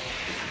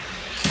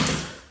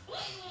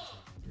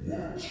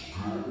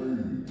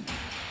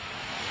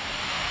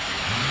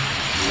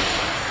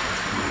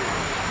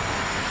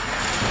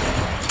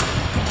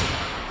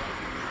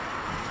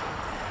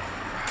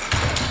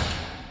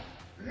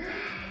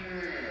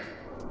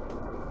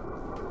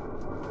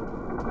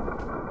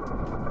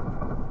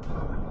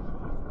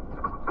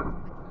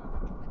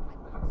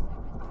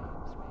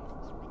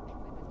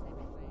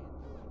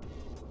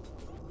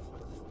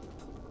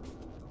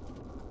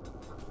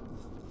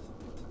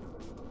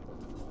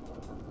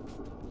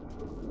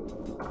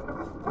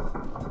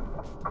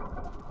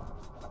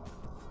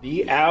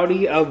 The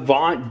Audi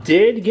Avant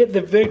did get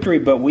the victory,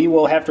 but we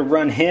will have to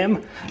run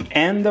him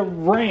and the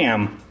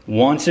Ram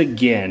once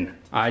again.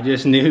 I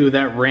just knew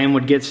that Ram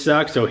would get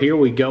stuck, so here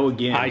we go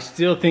again. I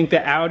still think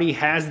the Audi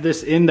has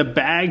this in the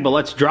bag, but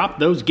let's drop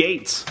those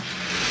gates.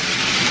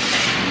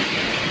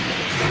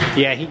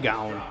 Yeah, he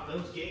gone. Drop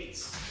those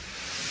gates.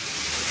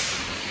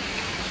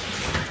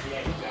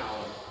 Yeah, he gone.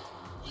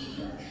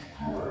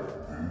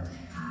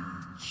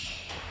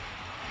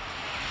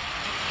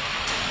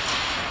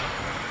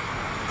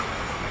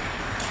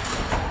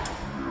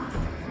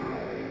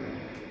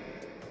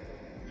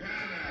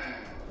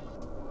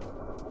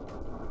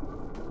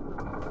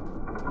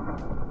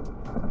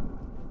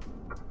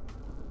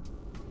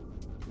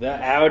 The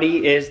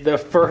Audi is the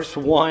first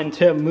one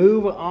to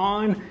move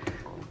on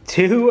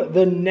to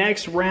the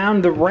next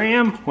round. The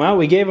Ram, well,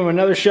 we gave him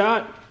another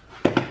shot.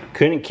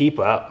 Couldn't keep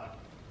up.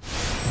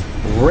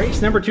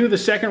 Race number 2 of the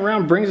second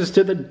round brings us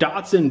to the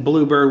Datsun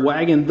Bluebird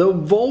wagon, the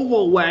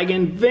Volvo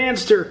wagon,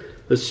 Vanster,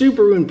 the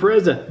Subaru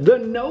Impreza, the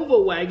Nova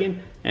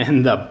wagon,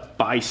 and the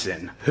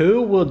Bison.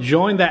 Who will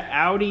join the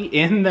Audi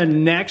in the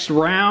next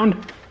round?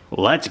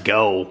 Let's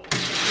go.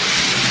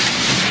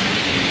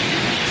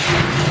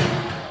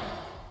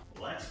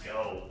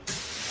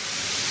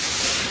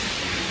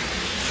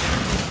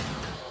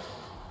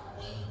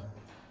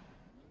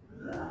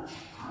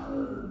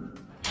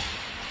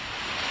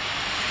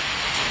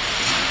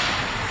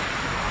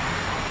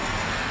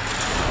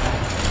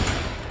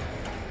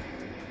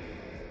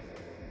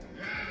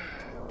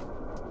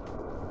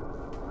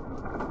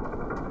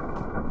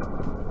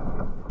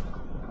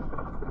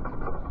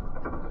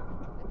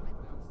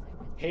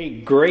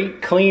 A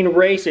great clean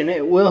race, and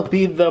it will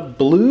be the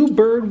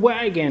Bluebird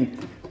wagon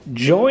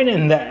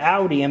joining the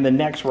Audi in the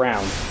next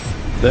round.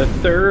 The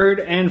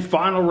third and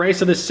final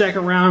race of the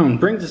second round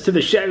brings us to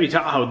the Chevy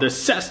Tahoe, the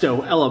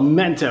Sesto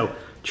Elemento,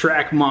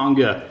 Track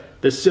Manga,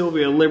 the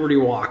Silvia Liberty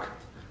Walk,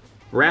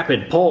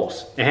 Rapid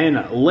Pulse,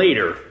 and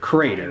later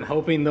Crater.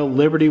 Hoping the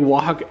Liberty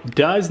Walk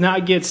does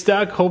not get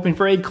stuck, hoping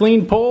for a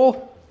clean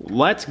pole.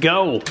 Let's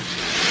go.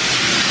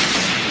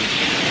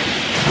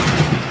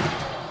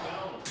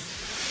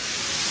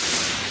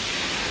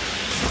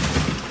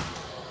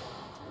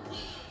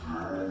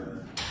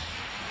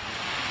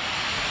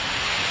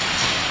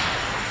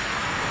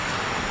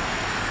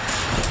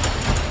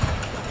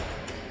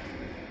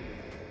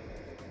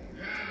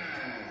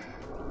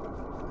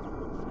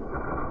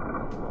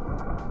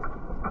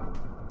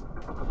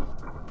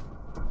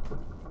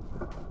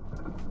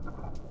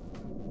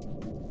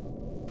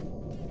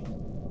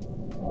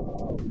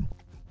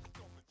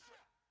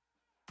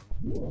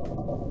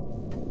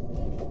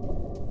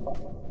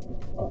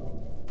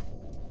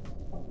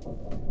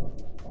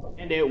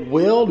 And it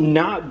will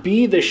not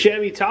be the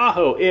Chevy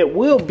Tahoe. It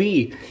will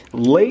be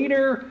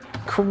later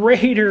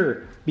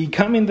Crater,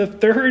 becoming the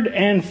third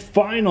and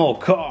final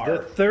car.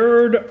 The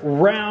third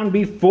round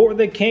before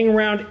the King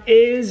round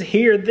is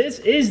here. This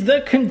is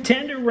the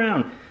contender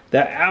round.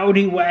 The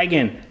Audi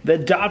wagon, the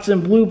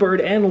Datsun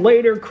Bluebird, and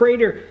later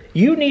Crater.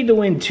 You need to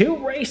win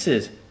 2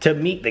 races to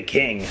meet the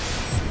King.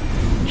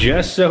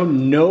 Just so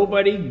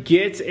nobody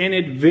gets an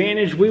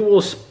advantage, we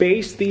will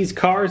space these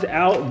cars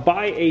out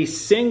by a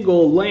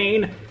single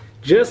lane,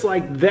 just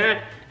like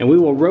that, and we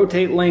will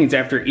rotate lanes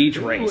after each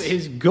race. Who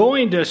is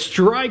going to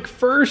strike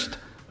first?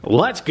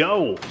 Let's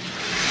go.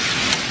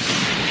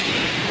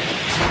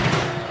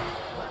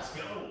 Let's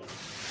go.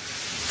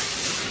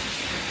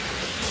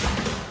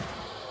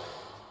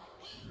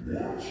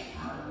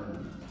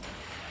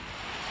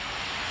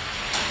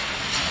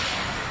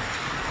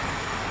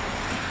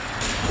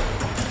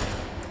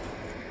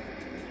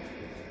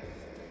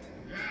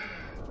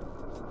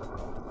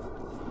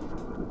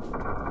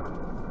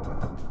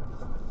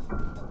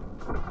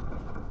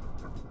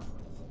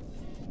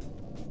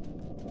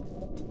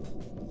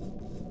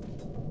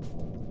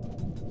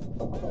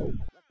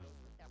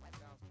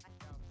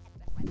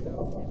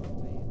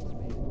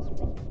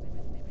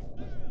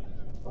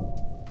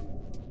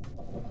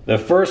 The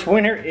first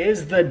winner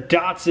is the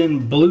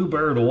Datsun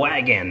Bluebird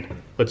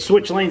wagon. Let's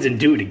switch lanes and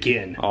do it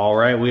again. All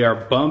right, we are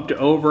bumped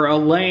over a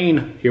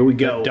lane. Here we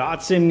go. The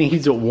Datsun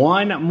needs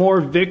one more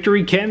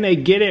victory. Can they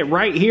get it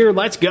right here?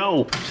 Let's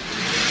go.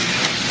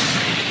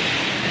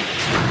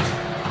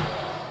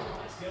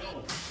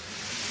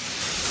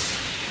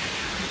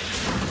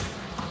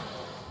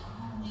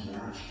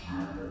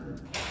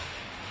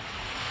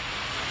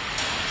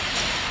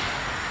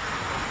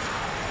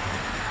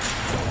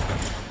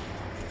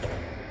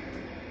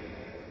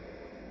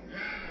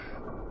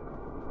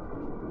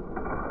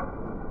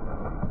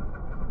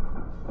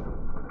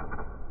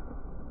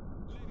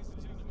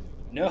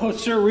 No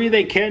siree,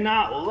 they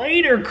cannot.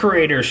 Later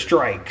Crater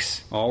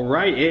strikes. All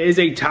right, it is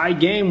a tie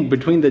game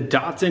between the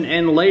Datsun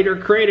and later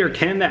Crater.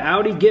 Can the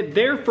Audi get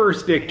their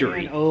first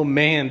victory? And oh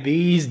man,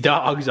 these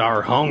dogs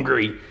are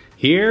hungry.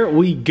 Here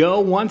we go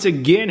once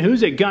again.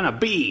 Who's it gonna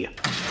be?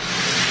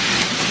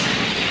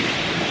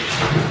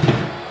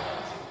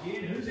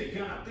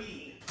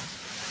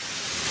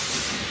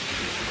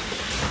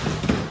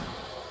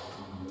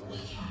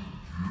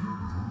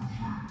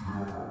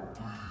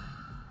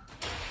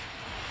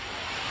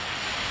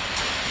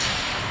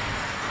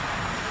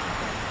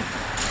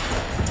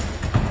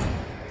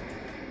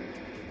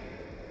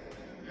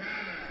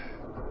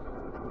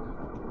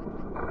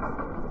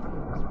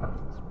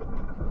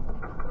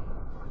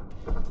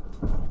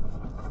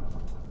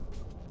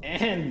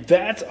 And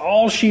that's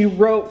all she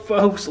wrote,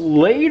 folks.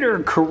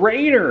 Later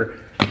Crater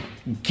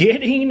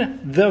getting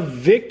the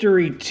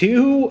victory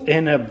too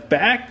in a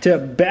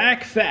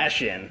back-to-back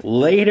fashion.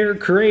 Later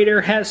Crater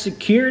has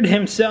secured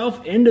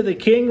himself into the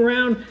king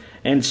round.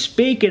 And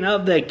speaking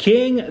of the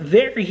king,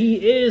 there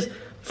he is,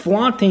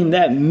 flaunting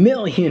that $1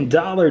 million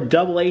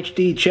double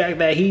HD check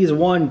that he's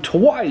won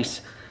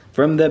twice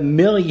from the $1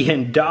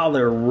 million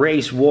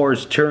Race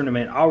Wars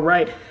tournament. All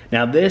right,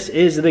 now this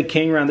is the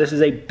king round. This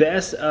is a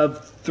best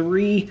of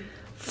 3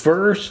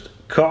 first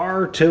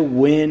car to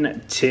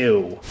win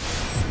 2.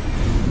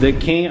 The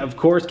king, of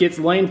course, gets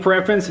lane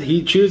preference.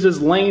 He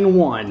chooses lane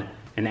 1.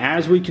 And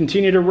as we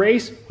continue to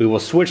race, we will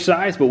switch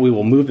sides, but we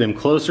will move them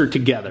closer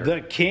together.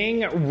 The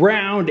king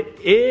round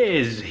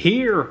is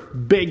here.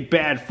 Big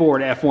bad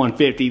Ford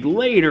F-150.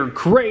 Later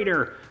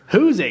Crater.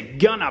 Who's it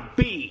gonna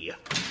be?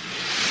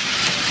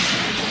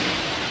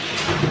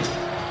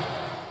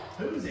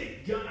 Who's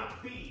it gonna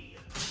be?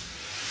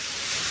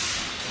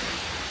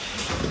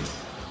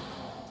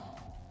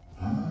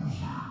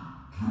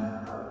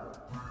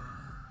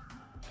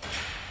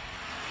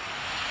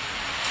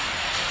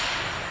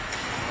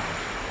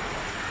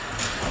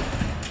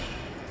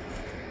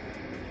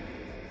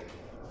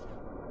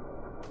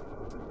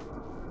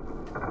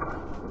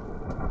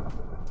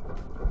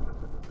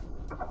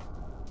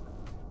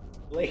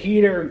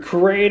 Later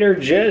Crater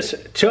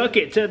just took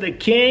it to the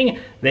king.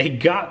 They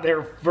got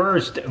their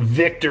first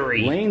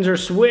victory. Lanes are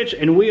switched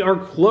and we are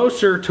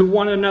closer to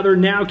one another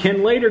now.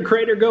 Can Later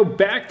Crater go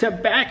back to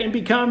back and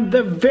become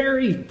the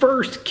very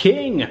first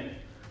king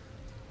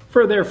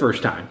for their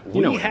first time?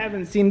 We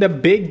haven't seen the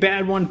big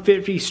bad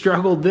 150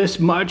 struggle this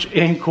much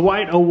in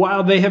quite a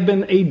while. They have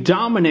been a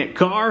dominant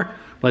car.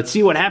 Let's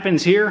see what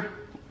happens here.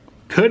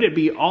 Could it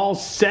be all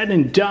said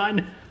and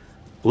done?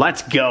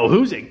 Let's go.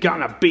 Who's it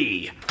gonna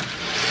be?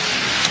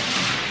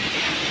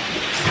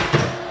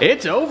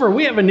 It's over.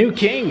 We have a new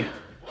king.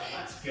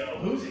 Let's go.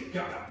 Who's it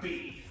gonna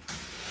be?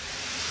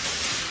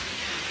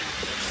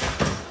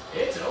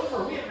 It's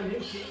over. We have a new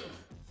king.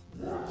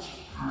 Let's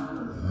go.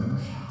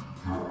 Who's it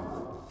gonna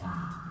be? It's over.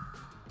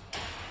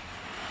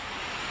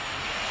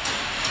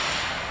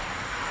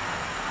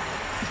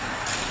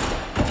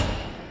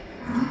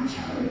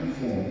 We have a new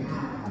king.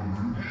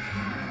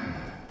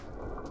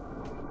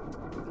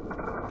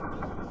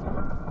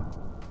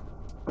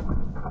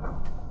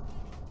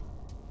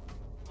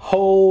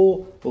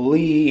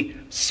 Holy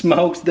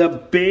smokes, the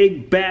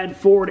big bad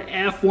Ford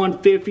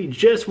F-150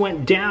 just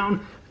went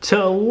down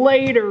to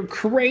Later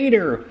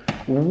Crater.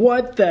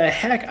 What the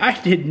heck? I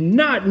did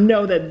not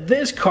know that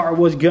this car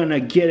was gonna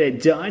get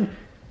it done.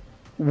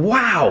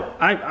 Wow,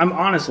 I'm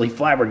honestly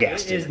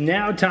flabbergasted. It is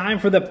now time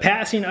for the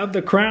passing of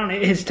the crown.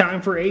 It is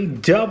time for a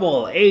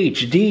double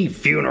HD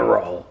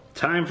funeral.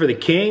 Time for the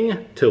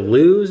king to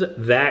lose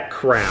that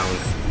crown.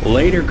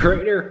 Later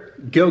Crater,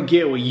 go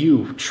get what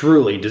you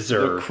truly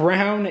deserve. The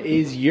crown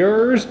is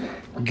yours.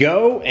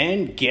 Go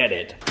and get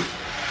it.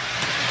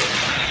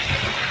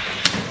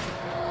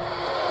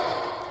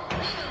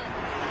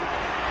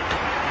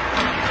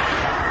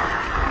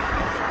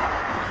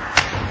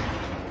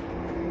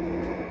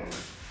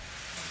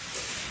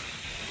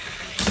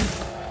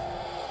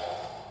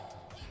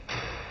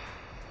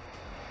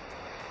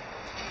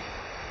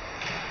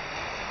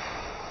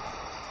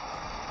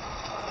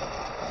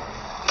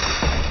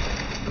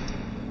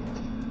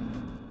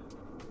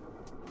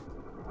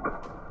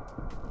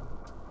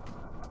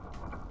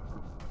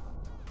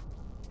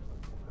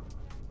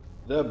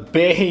 The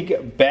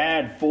big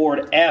bad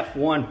Ford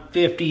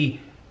F-150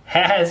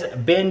 has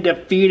been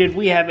defeated.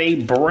 We have a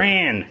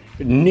brand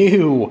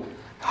new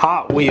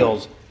Hot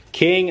Wheels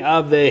King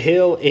of the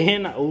Hill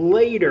in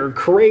Later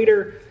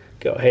Crater.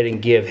 Go ahead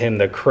and give him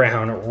the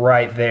crown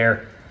right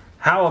there.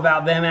 How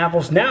about them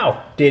apples?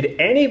 Now, did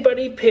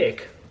anybody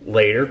pick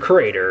Later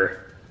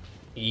Crater?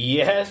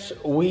 Yes,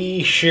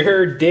 we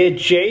sure did.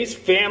 Chase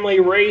Family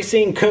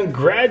Racing,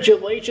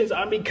 congratulations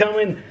on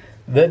becoming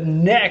the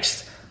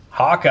next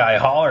Hawkeye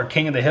Hauler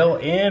King of the Hill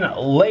in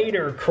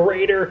Later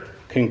Crater.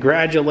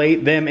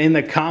 Congratulate them in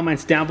the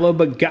comments down below.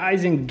 But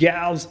guys and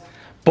gals,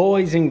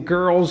 boys and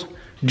girls,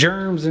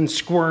 germs and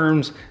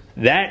squirms,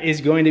 that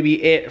is going to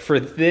be it for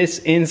this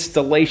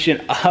installation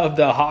of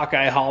the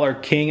Hawkeye Hauler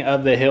King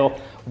of the Hill.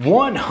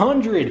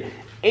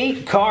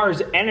 108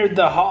 cars entered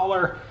the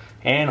hauler,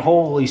 and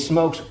holy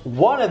smokes,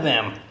 one of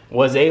them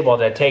was able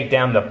to take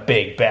down the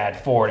big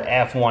bad Ford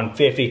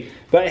F-150.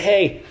 But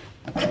hey,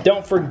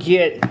 don't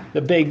forget,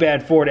 the big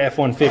bad Ford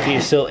F-150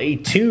 is still a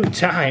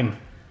 2-time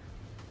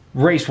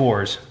Race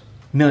Wars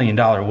 $1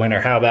 million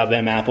winner. How about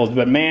them apples?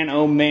 But man,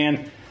 oh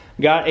man,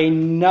 got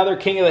another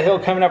King of the Hill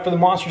coming up for the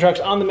monster trucks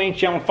on the main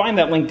channel. Find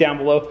that link down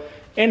below.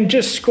 And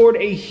just scored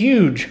a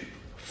huge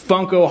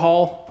Funko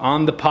haul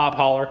on the Pop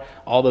Hauler.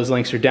 All those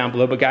links are down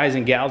below. But guys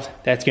and gals,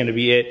 that's going to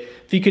be it.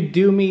 If you could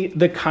do me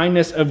the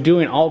kindness of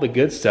doing all the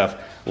good stuff,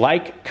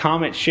 like,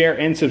 comment, share,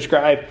 and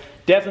subscribe.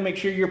 Definitely make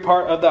sure you're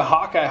part of the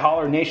Hawkeye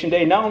Hauler Nation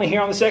Day, not only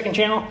here on the second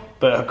channel,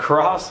 but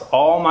across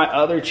all my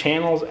other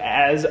channels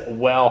as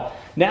well.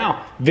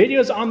 Now,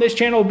 videos on this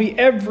channel will be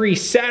every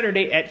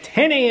Saturday at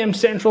 10 a.m.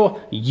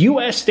 Central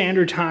U.S.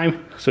 Standard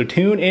Time, so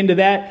tune into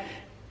that.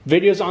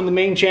 Videos on the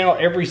main channel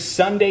every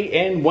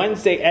Sunday and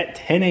Wednesday at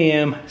 10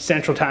 a.m.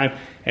 Central Time,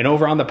 and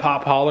over on the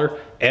Pop Holler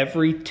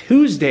every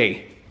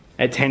Tuesday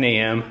at 10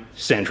 a.m.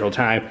 Central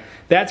Time.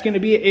 That's going to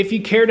be it. If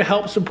you care to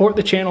help support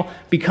the channel,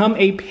 become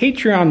a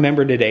Patreon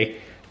member today.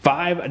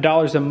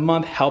 $5 a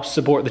month helps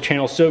support the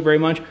channel so very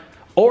much.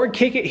 Or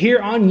kick it here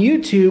on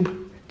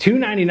YouTube,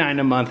 $2.99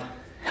 a month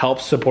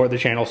helps support the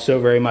channel so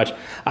very much.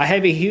 I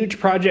have a huge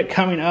project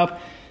coming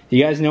up.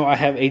 You guys know I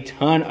have a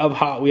ton of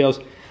Hot Wheels.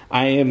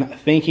 I am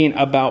thinking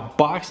about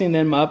boxing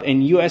them up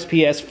in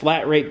USPS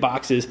flat rate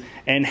boxes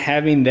and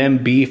having them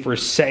be for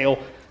sale.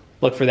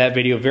 Look for that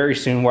video very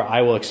soon where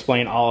I will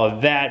explain all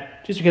of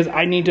that, just because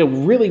I need to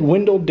really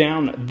dwindle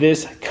down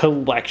this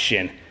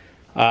collection.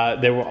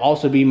 There will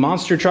also be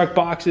monster truck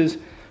boxes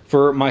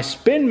for my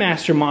Spin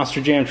Master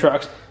Monster Jam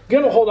trucks.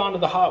 Gonna hold on to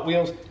the Hot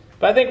Wheels,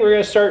 but I think we're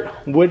gonna start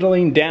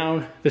whittling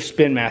down the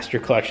Spin Master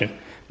collection.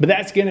 But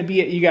that's gonna be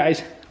it, you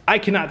guys. I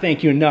cannot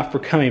thank you enough for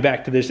coming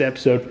back to this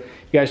episode.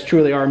 You guys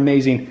truly are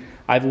amazing.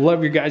 I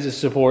love your guys'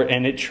 support,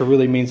 and it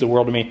truly means the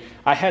world to me.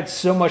 I had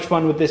so much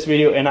fun with this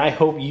video, and I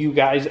hope you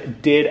guys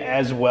did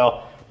as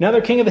well. Another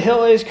King of the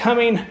Hill is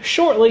coming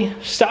shortly,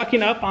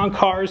 stocking up on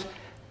cars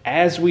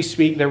as we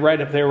speak. They're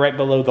right up there, right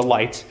below the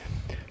lights,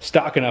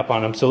 stocking up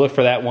on them. So look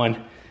for that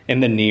one in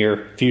the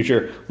near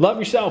future. Love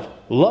yourself,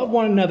 love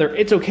one another.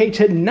 It's okay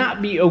to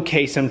not be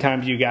okay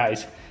sometimes, you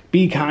guys.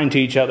 Be kind to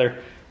each other.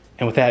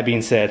 And with that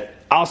being said,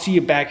 I'll see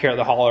you back here at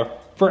the Holler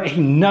for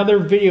another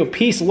video.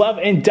 Peace, love,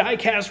 and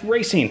diecast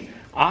racing.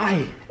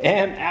 I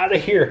am out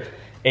of here.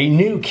 A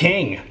new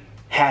king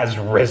has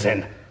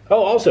risen.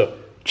 Oh, also,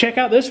 check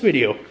out this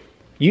video.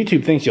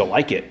 YouTube thinks you'll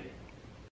like it.